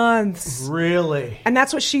months. Really? And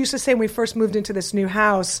that's what she used to say when we first moved into this new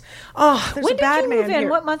house. Oh, there's a bad man here. When did you move in?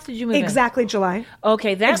 What month did you move in? Exactly July.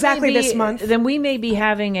 Okay, that exactly this month. Then we may be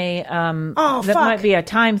having might be a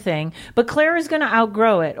time thing. But Claire is going to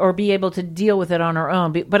outgrow it or be able to deal with it on her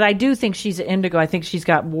own. But I do think she's an indigo. I think she's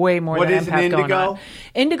got way more than empath going on. What is an indigo?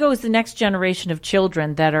 Indigo is the next generation of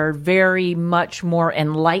children that are very much more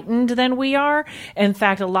enlightened than we are. In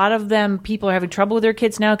fact, a lot of them, people are having trouble with their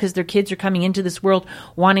kids now because their kids are coming into this world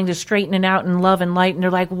wanting to straighten it out and love and light, and they're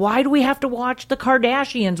like, why do we have to watch the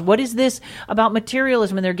Kardashians? What is this about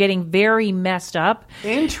materialism? And they're getting very messed up.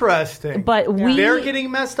 Interesting. But they're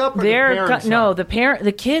getting messed up, or the parents are?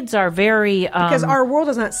 The kids are very because our world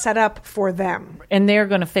is not set up for them, and they're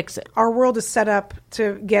going to fix it. Our world is set up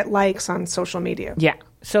to get likes on social media. Yeah.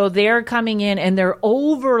 So they're coming in and they're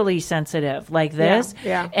overly sensitive like this.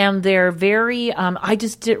 Yeah. And they're very, I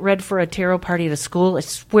just read for a tarot party at a school. I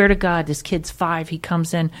swear to God, this kid's 5. He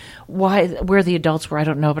comes in. Where the adults were, I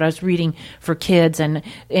don't know, but I was reading for kids and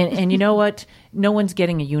you know what? No one's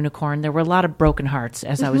getting a unicorn. There were a lot of broken hearts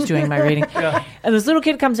as I was doing my reading. Yeah. And this little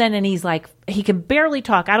kid comes in and he's like, he can barely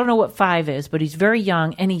talk. I don't know what 5 is, but he's very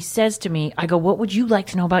young. And he says to me, I go, what would you like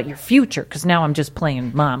to know about your future? Because now I'm just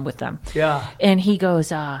playing mom with them. Yeah. And he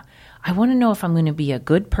goes, I want to know if I'm going to be a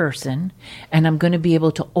good person and I'm going to be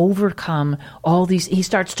able to overcome all these. He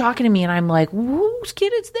starts talking to me and I'm like, whose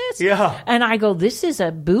kid is this? Yeah. And I go, this is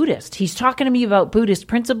a Buddhist. He's talking to me about Buddhist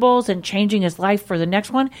principles and changing his life for the next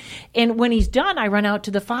one. And when he's done, I run out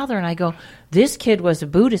to the father and I go, this kid was a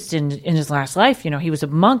Buddhist in his last life. You know, he was a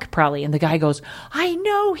monk probably. And the guy goes, I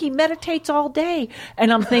know, he meditates all day.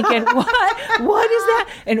 And I'm thinking, what is that?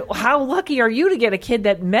 And how lucky are you to get a kid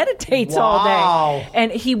that meditates all day?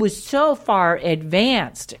 And he was so far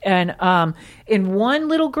advanced. And in one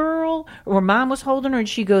little girl, her mom was holding her, and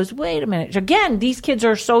she goes, wait a minute. Again, these kids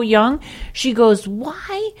are so young. She goes,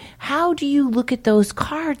 why? How do you look at those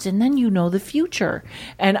cards and then you know the future?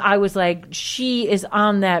 And I was like, she is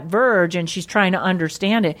on that verge, and she's trying to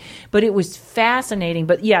understand it. But it was fascinating.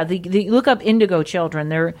 But yeah, the look up Indigo Children.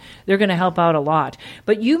 They're going to help out a lot.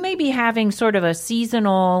 But you may be having sort of a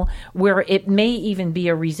seasonal where it may even be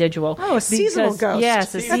a residual. Oh, a seasonal ghost.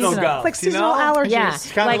 Yes, a seasonal ghost. Like seasonal allergies. Yeah.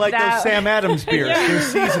 It's kind of like those Sam Adams beers. They're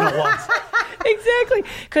seasonal ones. Exactly.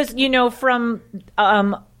 Because, you know, from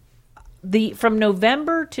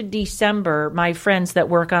November to December, my friends that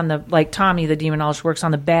work on like Tommy, the demonologist, works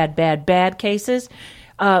on the bad cases.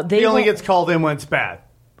 He only gets called in when it's bad.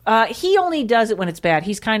 He only does it when it's bad.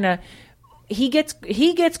 He's kind of... He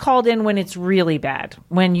gets called in when it's really bad.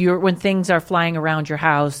 When things are flying around your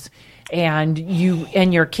house and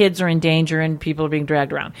your kids are in danger and people are being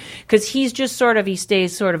dragged around. Because he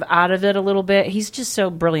stays sort of out of it a little bit. He's just so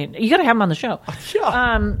brilliant. You got to have him on the show.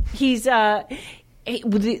 Yeah. He's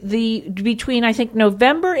between I think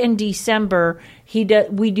November and December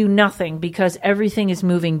we do nothing because everything is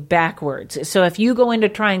moving backwards. So if you go in to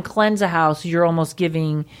try and cleanse a house, you're almost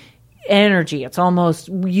giving energy. It's almost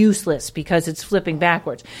useless because it's flipping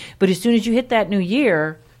backwards. But as soon as you hit that new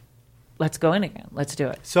year, let's go in again. Let's do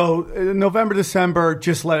it. So November, December,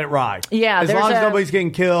 just let it ride. Yeah, as long as nobody's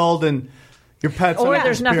getting killed and your pets. Or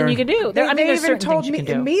there's nothing you can do. They even told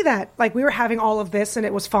me that, like, we were having all of this and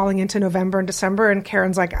it was falling into November and December, and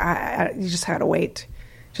Karen's like, you just had to wait.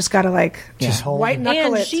 Just got to just white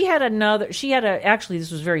knuckle it. And actually,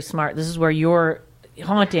 this was very smart. This is where your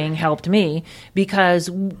haunting helped me, because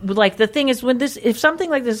like the thing is, if something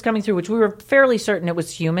like this is coming through, which we were fairly certain it was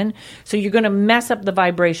human, so you're going to mess up the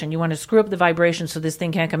vibration. You want to screw up the vibration so this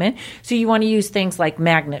thing can't come in. So you want to use things like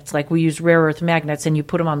magnets, like we use rare earth magnets, and you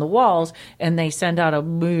put them on the walls and they send out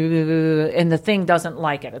and the thing doesn't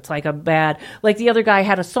like it. It's like a bad, like the other guy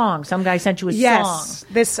had a song. Some guy sent you a song. Yes,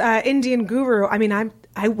 this Indian guru. I mean,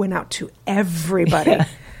 I went out to everybody. Yeah.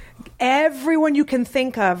 Everyone you can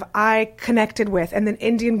think of, I connected with. And then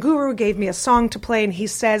Indian Guru gave me a song to play, and he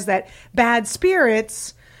says that bad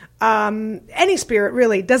spirits, any spirit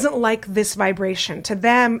really, doesn't like this vibration. To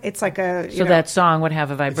them, it's like a... So that song would have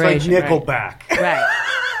a vibration. It's like Nickelback. Right.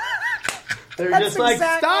 They're just like,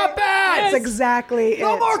 stop it! That's exactly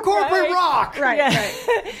no more corporate rock! Right,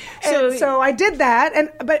 right. So I did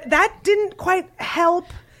that, but that didn't quite help.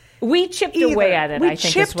 We chipped away at it, I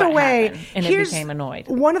think, is what happened, and it became annoyed.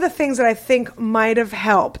 One of the things that I think might have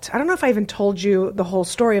helped, I don't know if I even told you the whole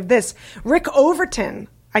story of this, Rick Overton,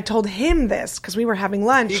 I told him this because we were having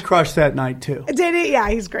lunch. He crushed that night, too. Did he?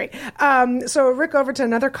 Yeah, he's great. So Rick Overton,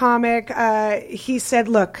 another comic, he said,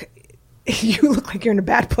 look, you look like you're in a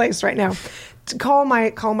bad place right now. Call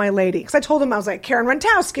my lady. Because I told him, I was like, Karen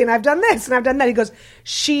Rentowski, and I've done this, and I've done that. He goes,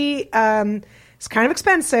 she is kind of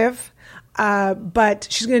expensive. But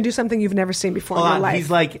she's going to do something you've never seen before in your life. He's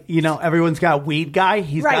like, everyone's got a weed guy.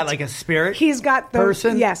 He's got like a spirit. He's got the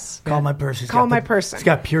person. Yes. Call my person. Call my person. He's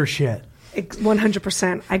got pure shit.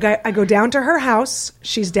 100%. I go down to her house.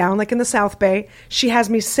 She's down like in the South Bay. She has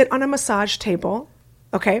me sit on a massage table.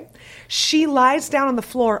 Okay. She lies down on the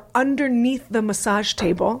floor underneath the massage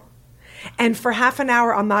table. And for half an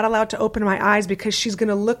hour, I'm not allowed to open my eyes because she's going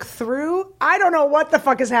to look through. I don't know what the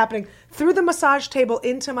fuck is happening. Through the massage table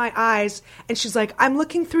into my eyes. And she's like, I'm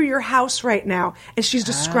looking through your house right now. And she's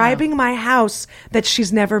describing my house that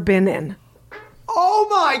she's never been in. Oh,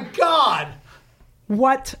 my God.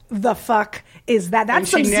 What the fuck is that?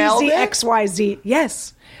 That's some ZZXYZ.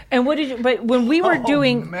 Yes. And but when we were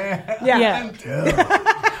doing... Man. Yeah.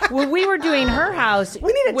 When we were doing her house...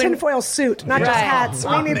 We need a tinfoil suit, not just hats.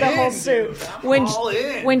 We need the whole suit.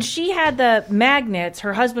 When she had the magnets,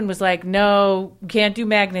 her husband was like, no, can't do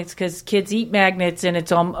magnets because kids eat magnets and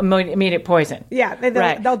it's all immediate poison. Yeah,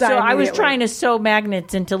 they'll die. So I was trying to sew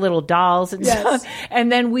magnets into little dolls and stuff.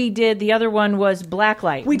 And then we did, the other one was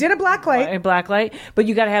blacklight. We did a blacklight. But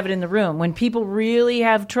you got to have it in the room. When people really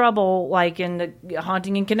have trouble, like in the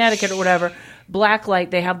haunting in Connecticut or whatever...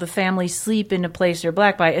 Blacklight, they have the family sleep in a place or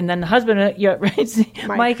blacklight, and then the husband,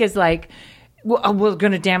 Mike is like, we're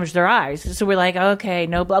going to damage their eyes. So we're like, okay,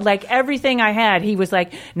 no, but like everything I had, he was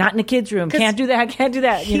like, not in the kids' room, can't do that.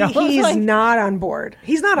 He's not on board.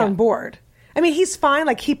 He's not on board. I mean, he's fine.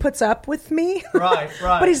 Like, he puts up with me. Right.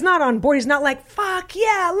 But he's not on board. He's not like, fuck,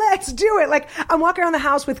 yeah, let's do it. Like, I'm walking around the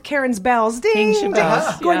house with Karen's bells. Ding, ding,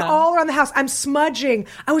 going all around the house. I'm smudging.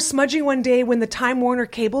 I was smudging one day when the Time Warner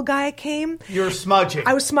cable guy came. You're smudging.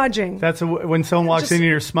 I was smudging. When someone walks in and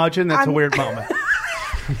you're smudging, that's a weird moment.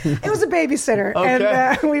 It was a babysitter,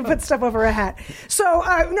 and we put stuff over a hat. So,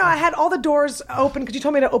 no, I had all the doors open because you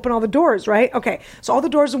told me to open all the doors, right? Okay, so all the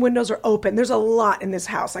doors and windows are open. There's a lot in this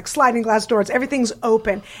house, like sliding glass doors. Everything's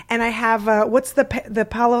open, and I have what's the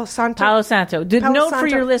Palo Santo? Palo Santo. Note for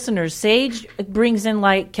your listeners: sage brings in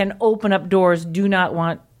light, can open up doors. Do not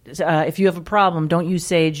want. If you have a problem, don't use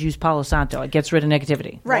sage. Use Palo Santo. It gets rid of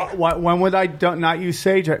negativity. Right. When would I not use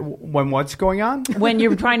sage? When what's going on? When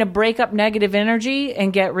you're trying to break up negative energy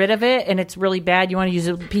and get rid of it, and it's really bad, you want to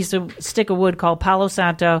use a stick of wood called Palo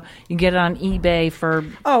Santo. You can get it on eBay for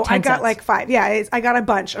 10 I got cents. like 5. Yeah, I got a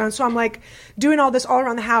bunch. And so I'm like doing all this all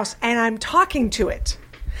around the house, and I'm talking to it.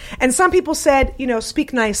 And some people said,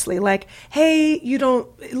 speak nicely, like, hey, you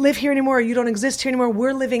don't live here anymore, you don't exist here anymore,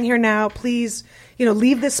 we're living here now, please,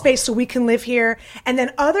 leave this space so we can live here. And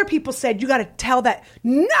then other people said, you got to tell that,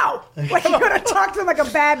 no! Like, you got to talk to them like a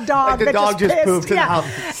bad dog. Like the dog just pooped in the house.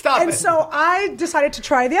 Stop it. And so I decided to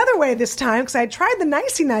try the other way this time, because I tried the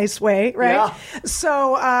nicey nice way, right? Yeah.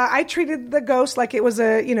 So I treated the ghost like it was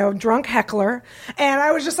a, drunk heckler. And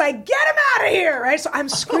I was just like, get him out of here, right? So I'm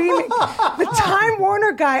screaming. The Time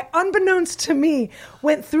Warner guy, unbeknownst to me,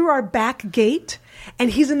 went through our back gate,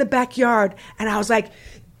 and he's in the backyard. And I was like,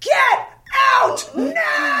 get out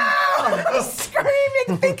now! I'm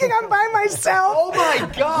screaming, thinking I'm by myself. Oh my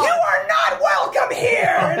God! You are not welcome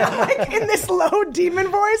here! And I'm like in this low demon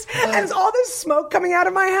voice, and there's all this smoke coming out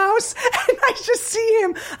of my house, and I just see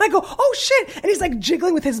him. And I go, oh shit! And he's like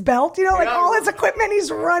jiggling with his belt, all his equipment. He's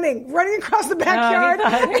running across the backyard.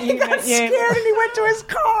 And he got scared, and he went to his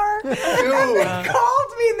car. And then they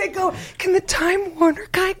called me, and they go, can the Time Warner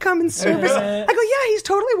guy come and service? I go, yeah, he's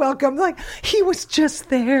totally welcome. They're like, he was just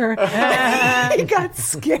there. He got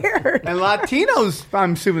scared. And Latinos,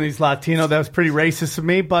 I'm assuming he's Latino. That was pretty racist of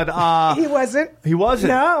me, but he wasn't. He wasn't?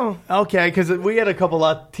 No. Okay, because we had a couple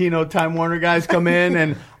Latino Time Warner guys come in,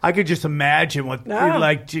 and I could just imagine what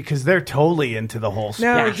because they're totally into the whole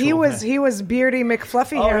spiritual he was Beardy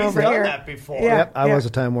McFluffy here over done here. That before. Yeah, Yep, I was a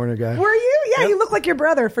Time Warner guy. Were you? Yeah, you look like your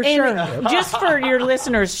brother for sure. And just for your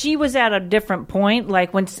listeners, she was at a different point. Like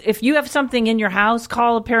if you have something in your house,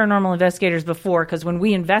 call the paranormal investigators before, because when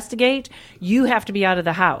we investigate, you have to be out of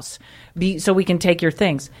the house so we can take your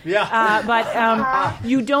things. Yeah. But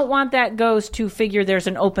you don't want that ghost to figure there's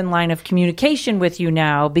an open line of communication with you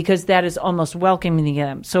now, because that is almost welcoming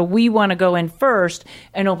them. So we want to go in first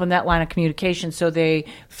and open that line of communication so they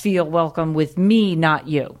feel welcome with me, not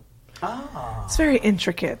you. It's very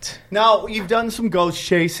intricate. Now, you've done some ghost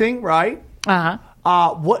chasing, right?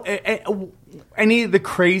 What? Any of the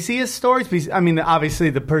craziest stories? Because, I mean, obviously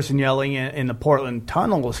the person yelling in the Portland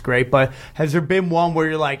tunnel was great, but has there been one where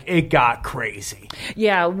you're like, it got crazy?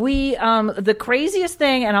 Yeah, the craziest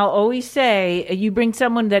thing, and I'll always say, you bring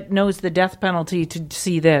someone that knows the death penalty to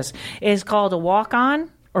see this, is called a walk-on.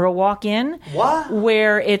 Or a walk-in. What?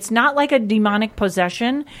 Where it's not like a demonic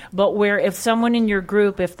possession, but where if someone in your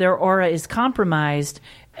group, if their aura is compromised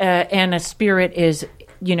and a spirit is,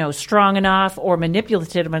 strong enough or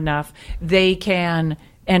manipulative enough, they can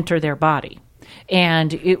enter their body.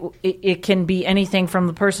 And it can be anything from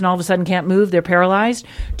the person all of a sudden can't move, they're paralyzed,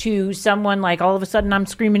 to someone like all of a sudden I'm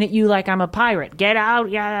screaming at you like I'm a pirate. Get out,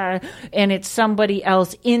 yeah. And it's somebody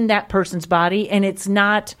else in that person's body, and it's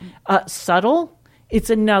not subtle. It's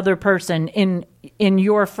another person in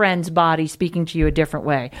your friend's body speaking to you a different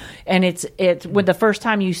way. And it's when the first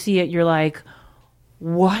time you see it, you're like,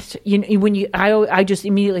 what? I just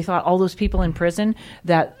immediately thought all those people in prison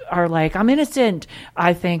that are like, I'm innocent.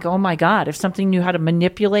 I think, oh my God, if something knew how to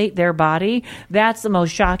manipulate their body, that's the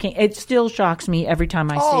most shocking. It still shocks me every time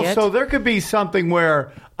I see it. So there could be something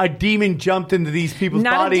where a demon jumped into these people's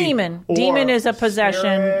body. Not a demon. Demon is a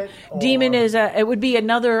possession. Demon is it would be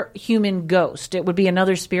another human ghost. It would be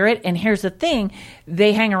another spirit. And here's the thing,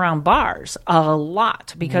 they hang around bars a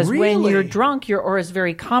lot, because when you're drunk, your aura is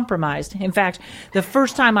very compromised. In fact, the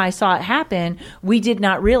first time I saw it happen, we did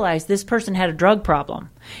not realize this person had a drug problem.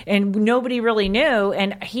 And nobody really knew,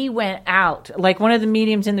 and he went out. Like one of the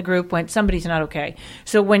mediums in the group went, somebody's not okay.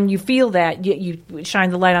 So when you feel that, you shine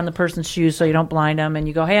the light on the person's shoes so you don't blind them, and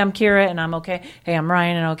you go, hey, I'm Kira, and I'm okay. Hey, I'm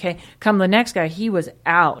Ryan, and okay. Come the next guy, he was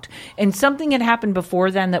out. And something had happened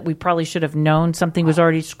before then that we probably should have known. Something was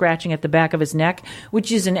already scratching at the back of his neck,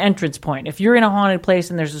 which is an entrance point. If you're in a haunted place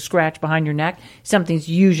and there's a scratch behind your neck, something's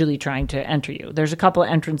usually trying to enter you. There's a couple of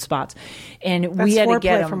entrance spots. And we had to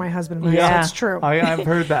get him. For my husband. Yeah. It's true. I've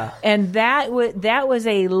heard that. And that was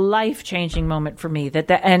a life-changing moment for me.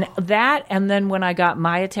 And then when I got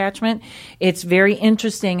my attachment, it's very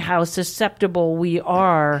interesting how susceptible we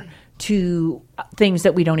are to things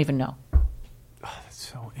that we don't even know. Oh, that's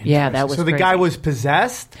so interesting. Yeah, that was So the crazy. guy was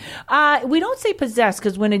possessed? We don't say possessed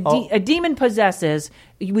because when a demon possesses,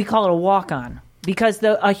 we call it a walk-on. Because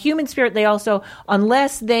a human spirit, they also,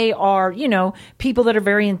 unless they are, people that are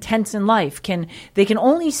very intense in life, they can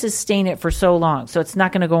only sustain it for so long. So it's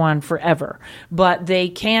not going to go on forever. But they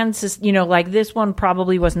can, like this one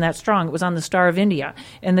probably wasn't that strong. It was on the Star of India,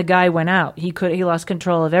 and the guy went out. He lost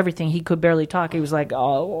control of everything. He could barely talk. He was like,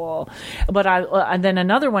 oh. But and then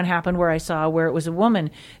another one happened where it was a woman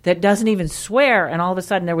that doesn't even swear, and all of a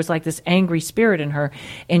sudden there was like this angry spirit in her,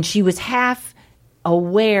 and she was half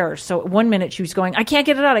aware. So 1 minute she was going, I can't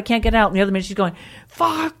get it out. And the other minute she's going,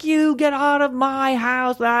 fuck you, get out of my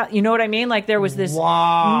house. You know what I mean? Like there was this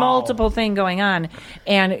multiple thing going on.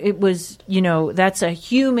 And it was, that's a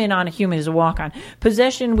human on a human is a walk on.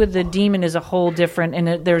 Possession with the demon is a whole different,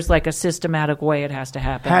 and there's like a systematic way it has to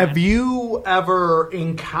happen. Have you ever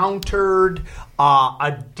encountered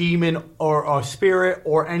a demon or a spirit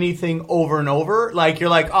or anything over and over? Like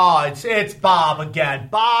you're like, oh, it's Bob again.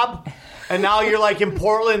 Bob? And now you're like in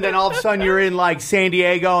Portland, and all of a sudden you're in like San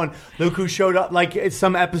Diego, and look who showed up. Like it's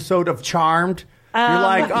some episode of Charmed. You're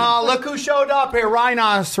like, oh, look who showed up here,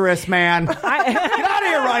 Rhinoceros Man. Get out of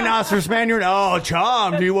here, Rhinoceros Man.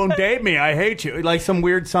 Charmed. You won't date me. I hate you. Like some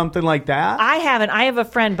weird something like that. I haven't. I have a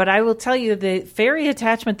friend, but I will tell you the fairy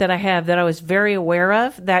attachment that I have that I was very aware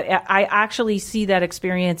of, that I actually see that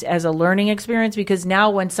experience as a learning experience, because now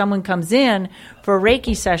when someone comes in for a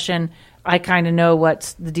Reiki session, I kind of know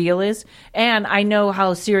what the deal is, and I know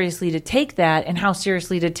how seriously to take that, and how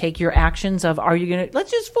seriously to take your actions of, are you going to,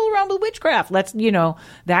 let's just fool around with witchcraft, let's,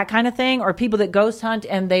 that kind of thing, or people that ghost hunt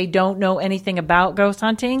and they don't know anything about ghost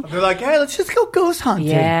hunting. They're like, hey, let's just go ghost hunting.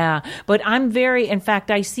 Yeah, but in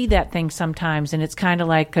fact, I see that thing sometimes, and it's kind of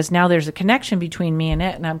like, because now there's a connection between me and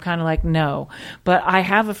it, and I'm kind of like, no. But I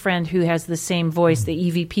have a friend who has the same voice,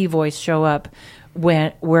 the EVP voice, show up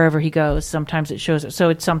wherever he goes. Sometimes it shows up, so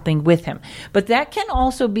it's something with him. But that can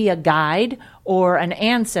also be a guide or an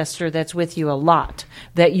ancestor that's with you a lot.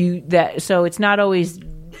 So it's not always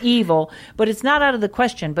evil, but it's not out of the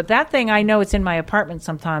question. But that thing, I know it's in my apartment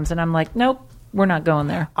sometimes, and I'm like, nope, we're not going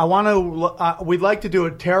there. I want to. We'd like to do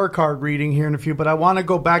a tarot card reading here in a few, but I want to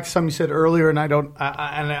go back to something you said earlier, and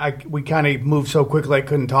we kind of moved so quickly I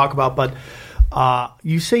couldn't talk about. But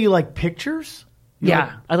you say you like pictures.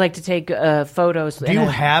 I like to take photos. Do you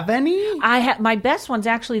have any? I have my best ones.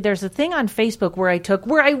 Actually, there's a thing on Facebook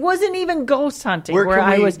where I wasn't even ghost hunting. Where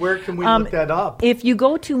can we look that up? If you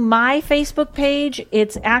go to my Facebook page,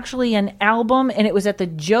 it's actually an album, and it was at the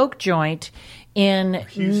Joke Joint in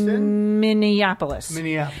Houston? Minneapolis.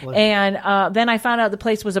 And then I found out the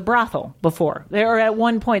place was a brothel before. At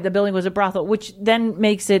one point, the building was a brothel, which then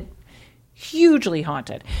makes it hugely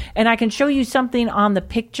haunted. And I can show you something on the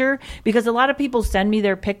picture, because a lot of people send me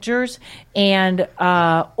their pictures, and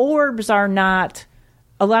orbs are not.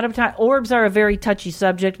 A lot of time, orbs are a very touchy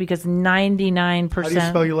subject, because 99%. How do you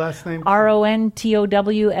spell your last name?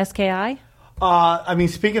 RONTOWSKI. I mean,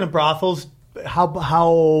 speaking of brothels,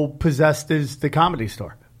 how possessed is the Comedy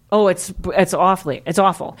Store? Oh, it's awful.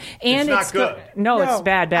 And it's not good. No, it's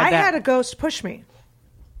bad. I had a ghost push me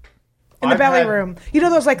in the belly room. You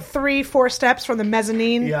know those like 3-4 steps from the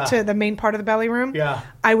mezzanine to the main part of the belly room? Yeah.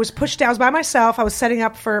 I was pushed down. I was by myself. I was setting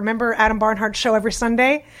up for, remember Adam Barnhart's show every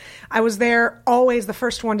Sunday? I was there always the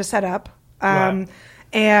first one to set up. Right.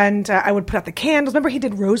 And I would put out the candles. Remember he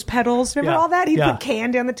did rose petals? Remember all that? He'd put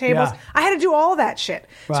candy on the tables. Yeah. I had to do all that shit.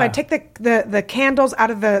 Right. So I'd take the candles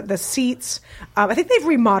out of the seats. I think they've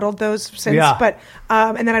remodeled those since. Yeah. But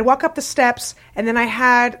and then I'd walk up the steps, and then I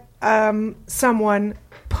had someone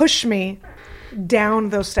push me down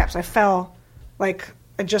those steps. I fell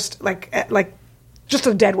just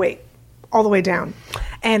a dead weight all the way down,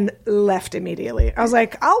 and left immediately. I was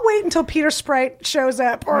like, I'll wait until Peter Sprite shows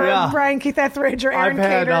up, or Brian Keith Etheridge, or Aaron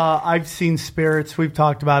Cater. I've seen spirits. We've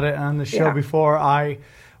talked about it on the show before. I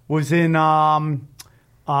was in the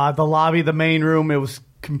lobby, the main room. It was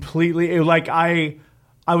completely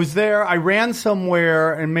I was there. I ran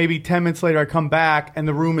somewhere, and maybe 10 minutes later, I come back, and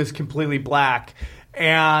the room is completely black.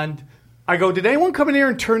 And I go, did anyone come in here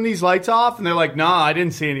and turn these lights off? And they're like, nah, I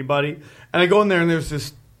didn't see anybody. And I go in there, and there's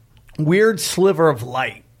this weird sliver of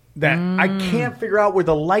light that I can't figure out where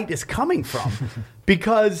the light is coming from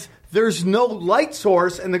because there's no light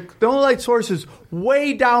source, and the only light source is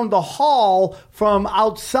way down the hall from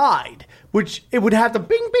outside, which it would have to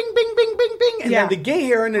bing, bing, bing, bing, bing, bing, and then to get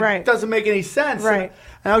here, and it doesn't make any sense. Right.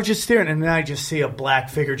 And I was just staring, and then I just see a black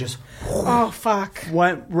figure just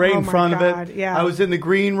went right in front of it. Yeah. I was in the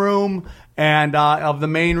green room and of the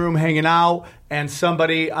main room hanging out, and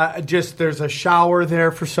somebody there's a shower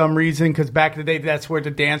there for some reason because back in the day that's where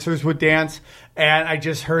the dancers would dance, and I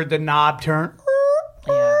just heard the knob turn.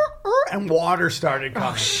 And water started coming.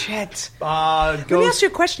 Oh, shit. Let me ask you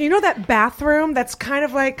a question. You know that bathroom that's kind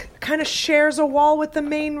of shares a wall with the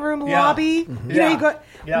main room lobby? Mm-hmm. You know, you go,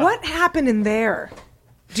 what happened in there?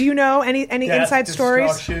 Do you know any inside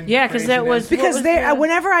stories? Yeah, because that was...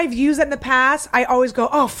 whenever I've used that in the past, I always go,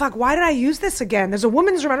 oh, fuck, why did I use this again? There's a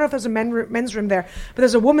woman's room. I don't know if there's a men's room there, but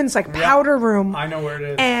there's a woman's powder room. I know where it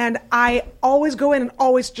is. And I always go in and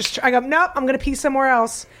I go, nope, I'm going to pee somewhere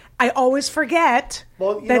else. I always forget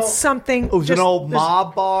something. It was an old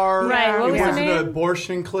mob bar. Right. What was it the was name? an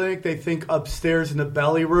abortion clinic. They think upstairs in the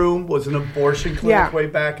belly room was an abortion clinic way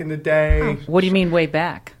back in the day. What do you mean way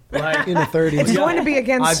back? Like, in the 30s. It's going to be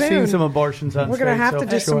again I've soon. seen some abortions on We're going to have to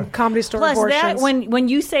do some comedy store abortions. Plus, when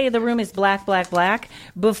you say the room is black, black, black,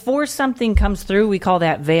 before something comes through, we call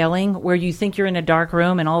that veiling, where you think you're in a dark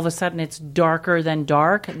room and all of a sudden it's darker than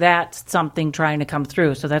dark. That's something trying to come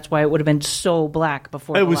through. So that's why it would have been so black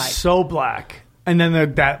before it the was light. so black. And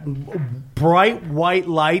then that bright white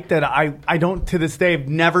light that I don't, to this day, have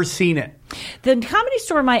never seen it. The Comedy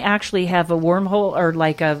Store might actually have a wormhole, or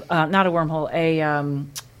like not a wormhole,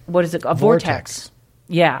 what is it? A vortex.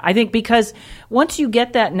 Yeah, I think because once you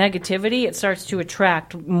get that negativity, it starts to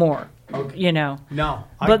attract more. Okay. You know. No,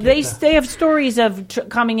 but they have stories of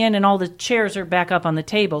coming in and all the chairs are back up on the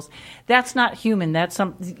tables. That's not human.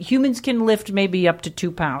 Humans can lift maybe up to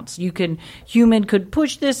 2 pounds. Human could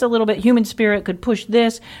push this a little bit. Human spirit could push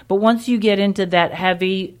this, but once you get into that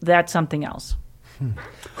heavy, that's something else.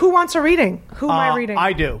 Who wants a reading? Who am I reading?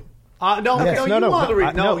 I do. You want to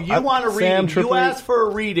read. You want a reading. You asked for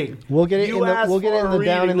a reading. We'll get it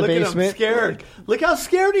down in the basement. Look at him, scared. Look how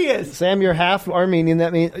scared he is. Sam, you're half Armenian.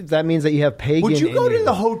 That means that you have pagan. Would you go in to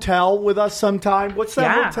the hotel with us sometime? What's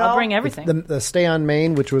that hotel? I'll bring everything. The Stay on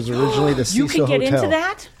Main, which was originally the Cecil Hotel. You could get into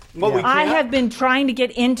that? Well, we I have been trying to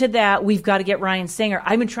get into that. We've got to get Ryan Singer.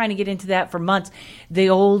 I've been trying to get into that for months. The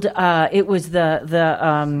old, it was the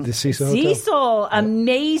Cecil Hotel? Cecil,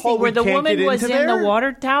 amazing, where the woman was in the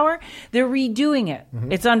water tower. They're redoing it.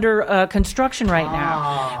 Mm-hmm. It's under construction right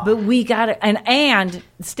now. But we got it, and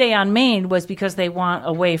Stay on Main was because they want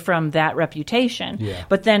away from that reputation. Yeah.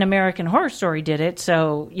 But then American Horror Story did it,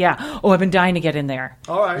 so yeah. Oh, I've been dying to get in there.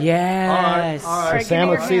 All right. Yes. All right. So Sam,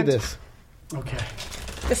 let's see this. Okay.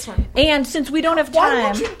 This one. And since we don't have time... Why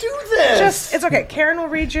won't you do this? It's okay. Karen will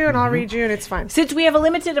read you, and I'll read you, and it's fine. Since we have a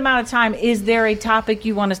limited amount of time, is there a topic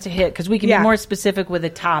you want us to hit? Because we can be more specific with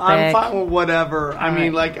a topic. I'm fine with whatever. I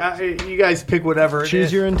mean, you guys pick whatever.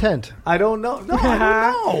 Choose your intent. I don't know. No, I don't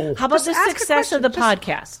know. How about the success of the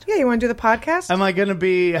podcast? Yeah, you want to do the podcast? Am I going to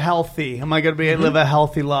be healthy? Am I going to live a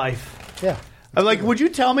healthy life? Yeah. Would you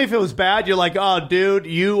tell me if it was bad? You're like, oh, dude,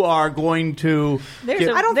 you are going to... I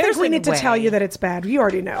don't think we need to tell you that it's bad. You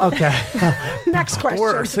already know. Okay. Next question.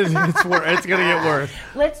 Worse. It's going to get worse.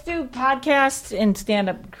 Let's do podcast and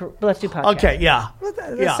stand-up. Let's do podcast. Okay, yeah.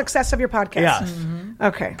 The success of your podcast. Yeah. Mm-hmm.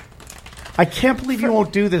 Okay. I can't believe you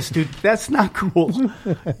won't do this, dude. That's not cool.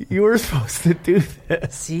 You were supposed to do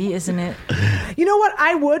this. See, isn't it? You know what?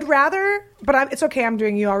 I would rather, but it's okay. I'm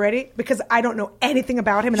doing you already because I don't know anything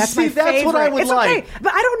about him, and that's my favorite. That's what I would like. Okay,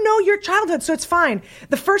 but I don't know your childhood, so it's fine.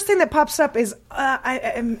 The first thing that pops up is,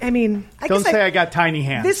 I don't say I got tiny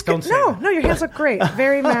hands. No, your hands look great.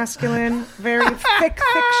 Very masculine, very thick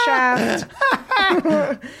shaft.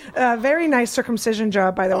 Very nice circumcision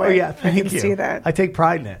job, by the way. Oh yeah, thank you. I can see that. I take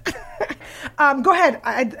pride in it. Go ahead.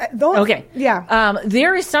 Okay. Yeah.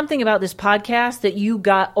 There is something about this podcast that you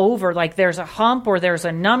got over. Like there's a hump or there's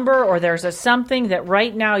a number or there's a something that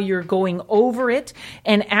right now you're going over it.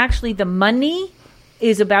 And actually the money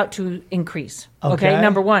is about to increase. Okay,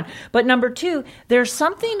 number one. But number two, there's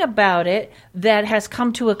something about it that has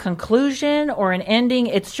come to a conclusion or an ending.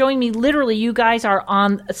 It's showing me literally you guys are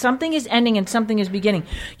on, something is ending and something is beginning.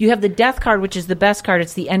 You have the death card, which is the best card.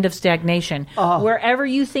 It's the end of stagnation. Wherever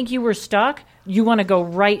you think you were stuck, you want to go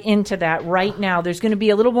right into that right now. There's going to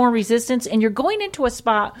be a little more resistance, and you're going into a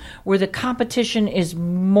spot where the competition is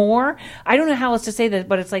more. I don't know how else to say that,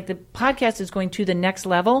 but it's like the podcast is going to the next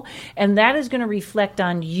level, and that is going to reflect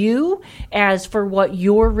on you as for what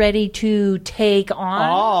you're ready to take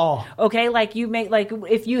on. Okay, like you make, like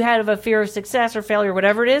if you have a fear of success or failure,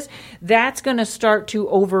 whatever it is, that's going to start to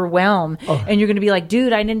overwhelm, and you're going to be like,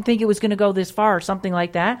 dude, I didn't think it was going to go this far, or something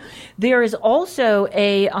like that. There is also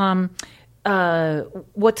a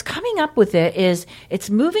what's coming up with it is it's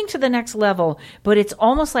moving to the next level, but it's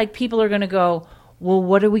almost like people are going to go, well,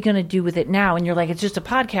 what are we going to do with it now? And you're like, it's just a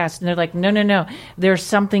podcast. And they're like, no, there's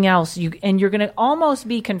something else. And you're going to almost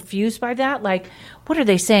be confused by that. Like, what are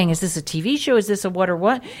they saying? Is this a TV show? Is this a what or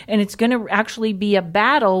what? And it's going to actually be a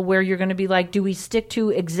battle where you're going to be like, do we stick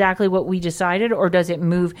to exactly what we decided, or does it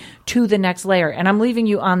move to the next layer? And I'm leaving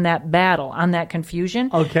you on that battle, on that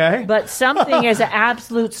confusion. Okay. But something is an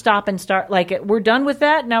absolute stop and start. Like, we're done with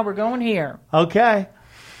that. Now we're going here. Okay.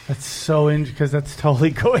 That's so interesting because that's totally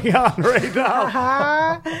going on right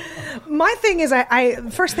now. My thing is,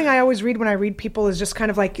 first thing I always read when I read people is just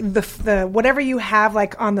kind of like the whatever you have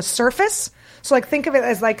like on the surface. So like think of it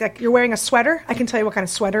as like you're wearing a sweater. I can tell you what kind of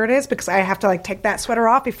sweater it is because I have to like take that sweater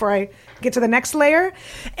off before I get to the next layer.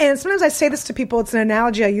 And sometimes I say this to people. It's an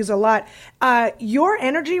analogy I use a lot. Your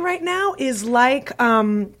energy right now is like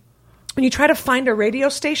when you try to find a radio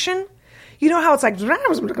station. You know how it's like, hey,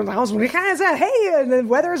 and the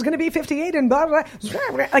weather is going to be 58 and blah, blah,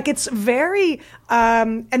 blah. Like it's very,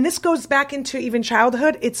 and this goes back into even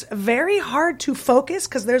childhood. It's very hard to focus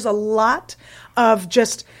because there's a lot of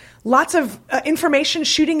lots of information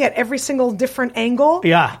shooting at every single different angle.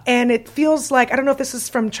 Yeah. And it feels like, I don't know if this is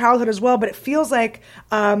from childhood as well, but it feels like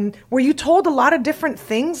were you told a lot of different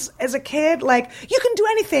things as a kid? Like, you can do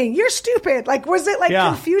anything. You're stupid. Like, was it like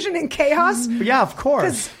confusion and chaos? Yeah, of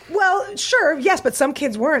course. Well, sure, yes, but some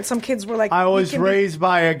kids weren't. Some kids were like... I was raised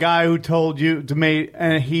by a guy who told you to me,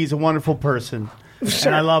 and he's a wonderful person. Sure.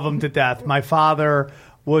 And I love him to death. My father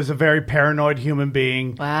was a very paranoid human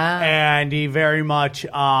being. Wow. And he very much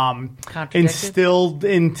instilled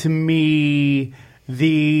into me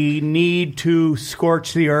the need to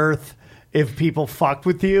scorch the earth if people fucked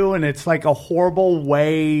with you, and it's like a horrible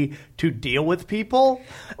way to deal with people.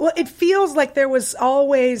 Well, it feels like there was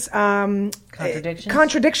always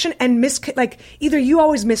contradiction and like either you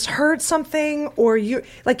always misheard something, or you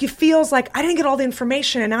feels like I didn't get all the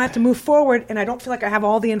information, and now I have to move forward, and I don't feel like I have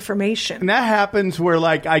all the information. And that happens where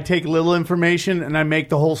like I take little information and I make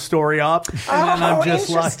the whole story up, and then I'm just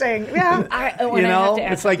interesting. Like,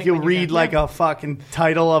 yeah, it's like you'll read like a fucking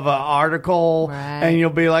title of an article, and you'll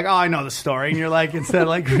be like, oh, I know the story, and you're like, instead of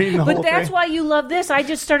like reading the whole thing. But that's why you love this. I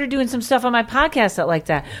just started doing some stuff on my podcast that like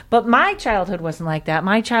that. But my childhood wasn't like that.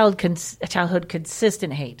 My childhood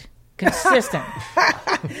consistent hate. Consistent.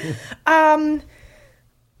 I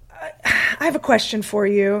have a question for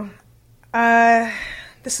you.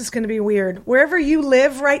 This is going to be weird. Wherever you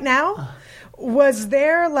live right now, was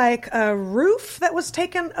there like a roof that was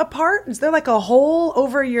taken apart? Is there like a hole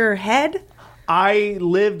over your head? I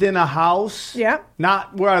lived in a house. Yeah.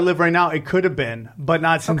 Not where I live right now. It could have been, but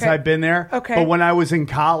not since I've been there. Okay. But when I was in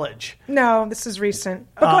college. No, this is recent.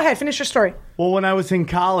 But go ahead. Finish your story. Well, when I was in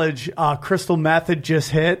college, crystal meth had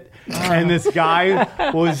just hit. And this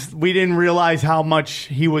guy we didn't realize how much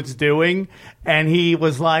he was doing. And he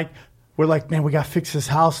was like, we're like, man, we got to fix this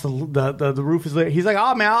house. The roof is lit. He's like,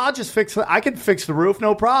 oh, man, I'll just fix it. I can fix the roof,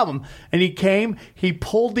 no problem. And he came, he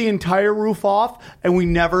pulled the entire roof off, and we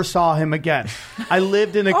never saw him again. I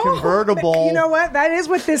lived in a convertible. You know what? That is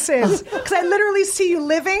what this is. Because I literally see you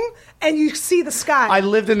living, and you see the sky. I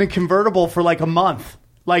lived in a convertible for like a month.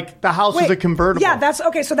 Like, the house was a convertible. Yeah, that's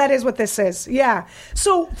okay. So that is what this is. Yeah.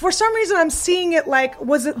 So for some reason, I'm seeing it like,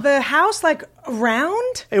 was it the house like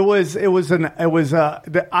round? I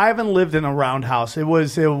haven't lived in a round house. It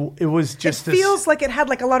was just. It feels like it had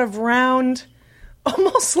like a lot of round,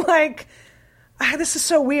 almost like. This is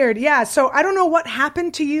so weird. Yeah. So I don't know what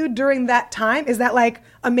happened to you during that time. Is that like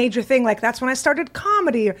a major thing? Like that's when I started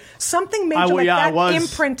comedy or something major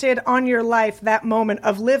imprinted on your life, that moment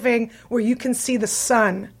of living where you can see the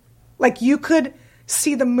sun. Like you could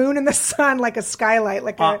see the moon and the sun like a skylight.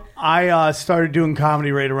 I started doing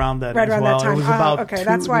comedy right around that that time. It was about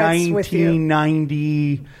that's why it's with you.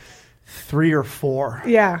 1993 or 4.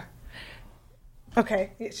 Yeah.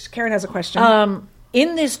 Okay. Karen has a question.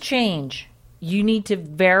 In this change, you need to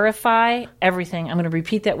verify everything. I'm going to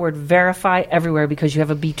repeat that word, verify everywhere, because you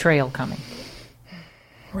have a betrayal coming.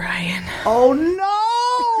 Ryan. Oh,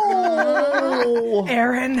 no.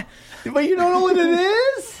 Aaron. But you don't know what it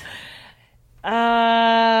is?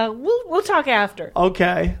 We'll talk after.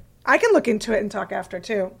 Okay. I can look into it and talk after,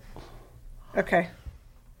 too. Okay.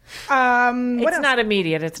 It's not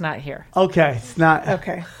immediate. It's not here. Okay. It's not.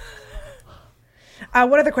 Okay.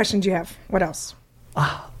 What other questions do you have? What else?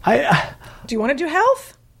 Do you want to do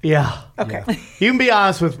health? Yeah. Okay. You can be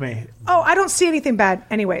honest with me. Oh, I don't see anything bad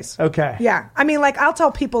anyways. Okay. Yeah. I mean, like, I'll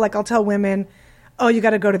tell people, like, I'll tell women, oh, you got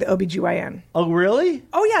to go to the OBGYN. Oh, really?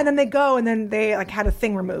 Oh, yeah. And then they go and then they, like, had a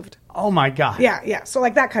thing removed. Oh, my God. Yeah. So,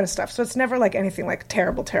 like, that kind of stuff. So it's never, like, anything, like,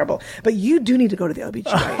 terrible. But you do need to go to the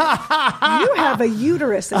OBGYN. You have a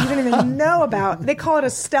uterus that you didn't even know about. They call it a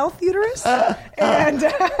stealth uterus. And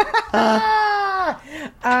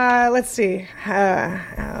let's see.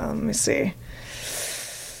 Let me see.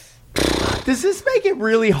 Does this make it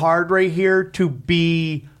really hard right here to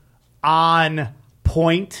be on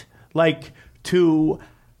point? Like, to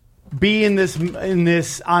be on this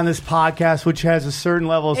podcast, which has a certain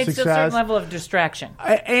level of It's success. a certain level of distraction.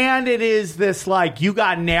 And it is this, like, you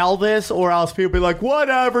got to nail this, or else people be like,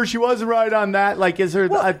 whatever, she wasn't right on that. Like, is there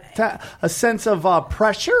a sense of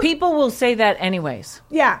pressure? People will say that anyways.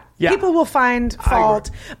 Yeah. People will find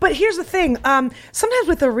fault. But here's the thing. Sometimes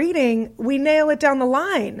with a reading, we nail it down the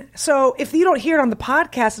line. So if you don't hear it on the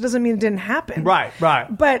podcast, it doesn't mean it didn't happen. Right.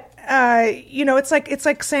 But, it's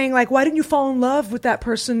like saying, like, why didn't you fall in love with that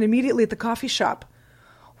person immediately at the coffee shop?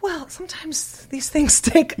 Well, sometimes these things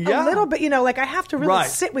take a little bit, like, I have to really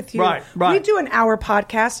sit with you. Right. We do an hour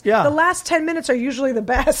podcast. Yeah. The last 10 minutes are usually the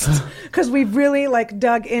best because we've really, like,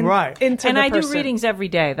 dug into And the I do person. readings every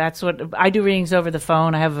day. That's what I do, readings over the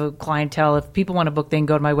phone. I have a clientele. If people want to book, they can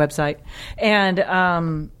go to my website.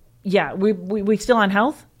 And, we still on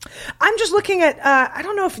health? I'm just looking at, I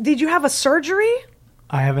don't know did you have a surgery?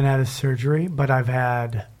 I haven't had a surgery, but I've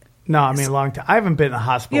had, a long time. I haven't been in the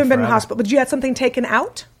hospital. You haven't been in the forever. hospital, but you had something taken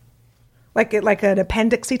out? Like an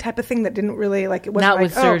appendixy type of thing that didn't really, like, it wasn't Not like,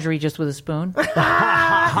 with surgery, just with a spoon.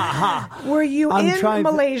 Were you I'm in trying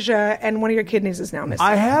to- Malaysia and one of your kidneys is now missing?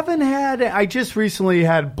 I haven't had, I just recently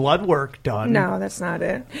had blood work done. No, that's not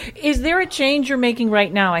it. Is there a change you're making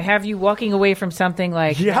right now? I have you walking away from something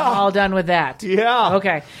like, I'm all done with that. Yeah.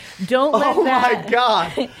 Okay. Don't let my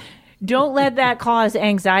God. Don't let that cause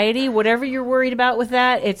anxiety. Whatever you're worried about with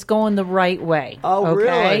that, it's going the right way. Oh, okay?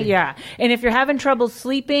 really? Yeah. And if you're having trouble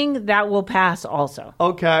sleeping, that will pass also.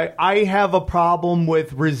 Okay. I have a problem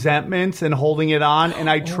with resentments and holding it on, and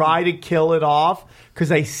I try to kill it off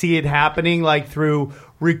because I see it happening, like, through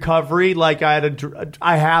recovery. Like, I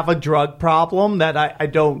have a drug problem that I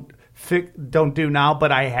don't do now,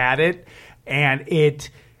 but I had it, and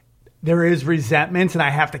there is resentments, and I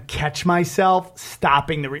have to catch myself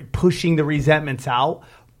pushing the resentments out.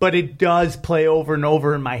 But it does play over and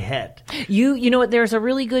over in my head. You know what? There's a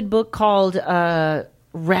really good book called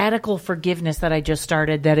Radical Forgiveness that I just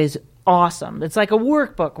started that is awesome. It's like a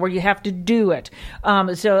workbook where you have to do it.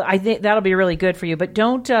 So I think that'll be really good for you. But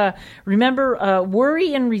don't remember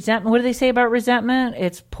worry and resentment. What do they say about resentment?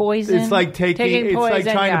 It's poison. It's like taking poison,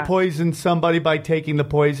 like trying to poison somebody by taking the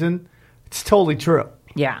poison. It's totally true.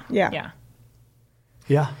 Yeah. I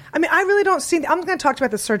mean, I really don't see. I'm going to talk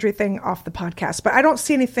about the surgery thing off the podcast, but I don't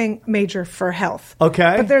see anything major for health.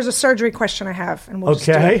 Okay. But there's a surgery question I have, and we'll just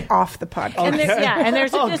do it off the podcast. And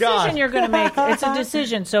there's a decision you're going to make. It's a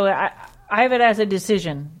decision. So I have it as a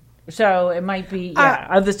decision. So it might be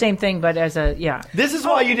the same thing, but as a This is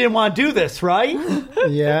why you didn't want to do this, right?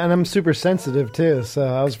 Yeah, and I'm super sensitive too, so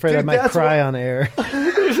I was afraid I might cry on air.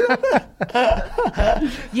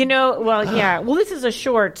 Well, this is a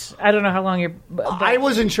short. I don't know how long you're. I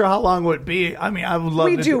wasn't sure how long it would be. I mean, I would love.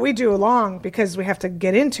 We do long because we have to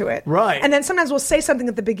get into it, right? And then sometimes we'll say something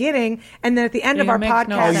at the beginning, and then at the end of our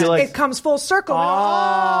podcast, it comes full circle.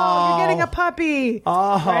 You're getting a puppy.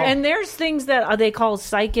 Right? And there's things that they call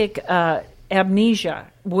psychic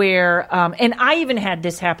amnesia, where and I even had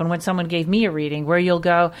this happen when someone gave me a reading, where you'll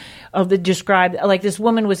go describe, like, this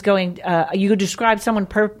woman was going, you could describe someone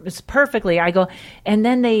perfectly. I go, and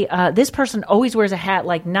then this person always wears a hat,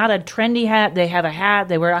 like not a trendy hat. They have a hat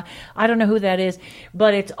they wear. I don't know who that is,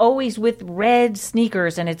 but it's always with red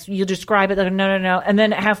sneakers, and you describe it. They'll go, no, and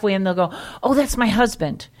then halfway in they'll go, oh, that's my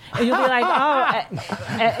husband, and you'll be like,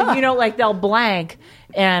 oh, like they'll blank.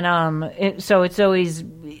 And so it's always,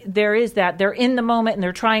 there is that they're in the moment and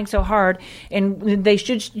they're trying so hard, and they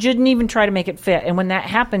shouldn't even try to make it fit. And when that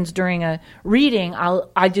happens during a reading,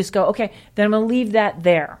 I just go, okay, then I'm going to leave that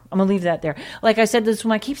there. Like I said, this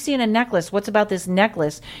when I keep seeing a necklace. What's about this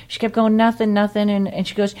necklace? She kept going, nothing. And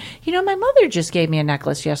she goes, my mother just gave me a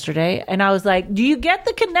necklace yesterday. And I was like, do you get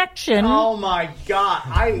the connection? Oh, my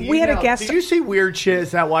God. We had a guest. Did you see weird shit?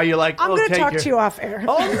 Is that why you're like, I'm going to talk to you off air.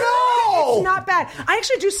 Oh, no. It's not bad. I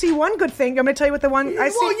actually do see one good thing. I'm going to tell you what the one I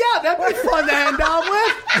see. Well, yeah, that'd be fun to end on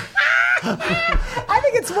with. I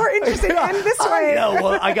think it's more interesting to end this way.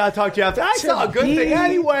 Well, I got to talk to you after. I saw a good thing.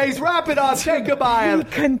 Anyways, wrap it up. Say goodbye.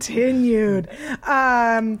 Continued.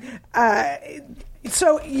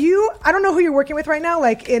 So I don't know who you're working with right now,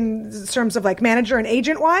 like in terms of like manager and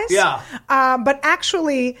agent wise. Yeah. But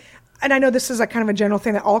actually, and I know this is a kind of a general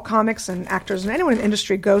thing that all comics and actors and anyone in the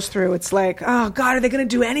industry goes through. It's like, oh God, are they going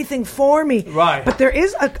to do anything for me? Right. But there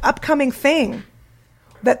is an upcoming thing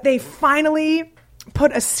that they finally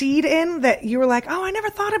put a seed in that you were like, oh, I never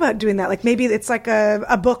thought about doing that. Like maybe it's like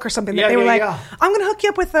a book or something that they were like, I'm going to hook you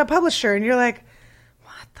up with a publisher. And you're like,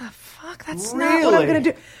 what the fuck? That's not what I'm going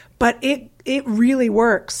to do. But it really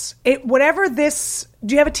works. Whatever this,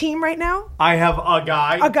 do you have a team right now? I have a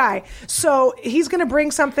guy. So he's going to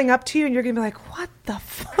bring something up to you and you're going to be like, what the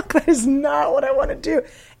fuck? That is not what I want to do.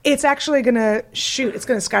 It's actually going to shoot. It's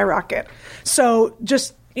going to skyrocket. So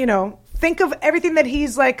just, think of everything that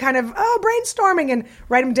he's like kind of, brainstorming and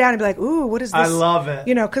write him down and be like, ooh, what is this? I love it.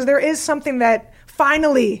 Because there is something that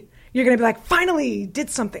finally you're going to be like, finally did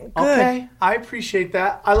something good. Okay. I appreciate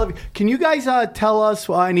that. I love you. Can you guys tell us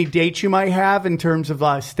any dates you might have in terms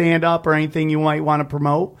of stand-up or anything you might want to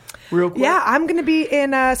promote real quick? Yeah, I'm going to be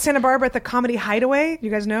in Santa Barbara at the Comedy Hideaway. You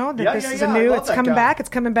guys know that this is it's coming back. It's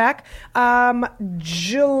coming back.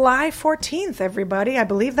 July 14th, everybody. I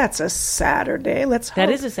believe that's a Saturday. Let's hope.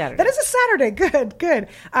 That is a Saturday. That is a Saturday. Good.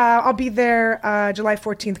 I'll be there July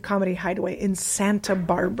 14th, Comedy Hideaway in Santa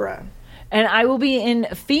Barbara. And I will be in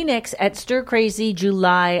Phoenix at Stir Crazy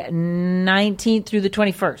July 19th through the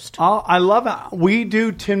 21st. Oh, I love it. We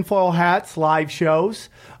do Tinfoil Hats live shows.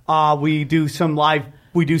 We do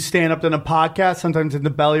stand-up in a podcast, sometimes in the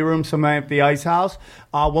Belly Room, sometimes at the Ice House.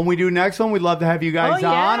 When we do next one, we'd love to have you guys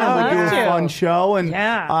on, and we do a fun show. And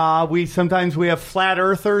sometimes we have flat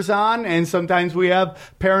earthers on, and sometimes we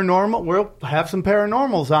have paranormal. We'll have some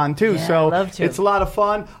paranormals on, too. Yeah, so love to. It's a lot of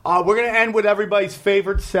fun. We're going to end with everybody's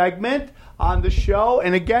favorite segment on the show.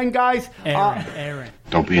 And again, guys... Aaron.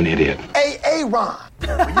 Don't be an idiot. Hey, Ron. You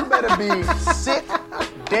better be sick,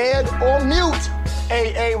 dead, or mute.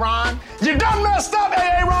 Hey, Ron. You done messed up,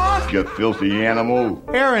 hey, Ron. You filthy animal.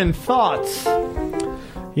 Aaron, thoughts? I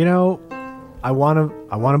want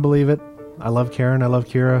to believe it. I love Karen. I love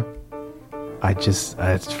Kira.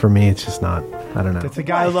 For me, it's just not. I don't know. It's a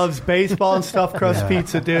guy who loves baseball and stuffed crust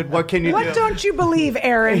pizza, dude. What can you do? What don't you believe,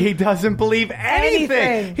 Aaron? He doesn't believe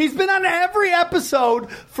anything. He's been on every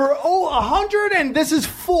episode for 100, and this is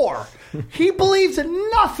 4. He believes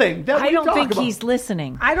nothing that I don't think about. He's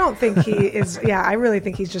listening. I don't think he is. Yeah, I really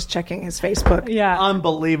think he's just checking his Facebook. Yeah.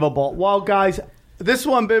 Unbelievable. Well, guys, this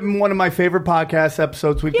one been one of my favorite podcast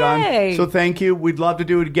episodes we've done. So thank you. We'd love to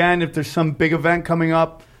do it again. If there's some big event coming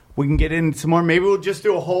up, we can get in some more. Maybe we'll just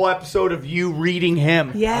do a whole episode of you reading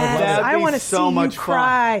him. Yes, I want to see you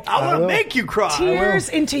cry. I want to make you cry. Tears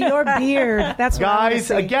into your beard. That's what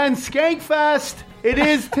guys. Again, Skankfest. It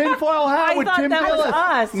is Tinfoil Hat with Tim that Billis. was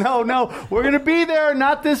us. No. We're going to be there,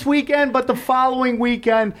 not this weekend, but the following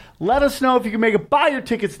weekend. Let us know if you can make it. Buy your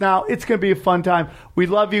tickets now. It's going to be a fun time. We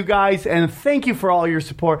love you guys, and thank you for all your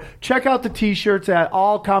support. Check out the T-shirts at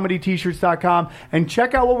allcomedyt-shirts.com, and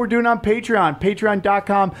check out what we're doing on Patreon,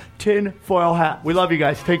 patreon.com/tinfoil hat. We love you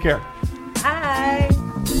guys. Take care.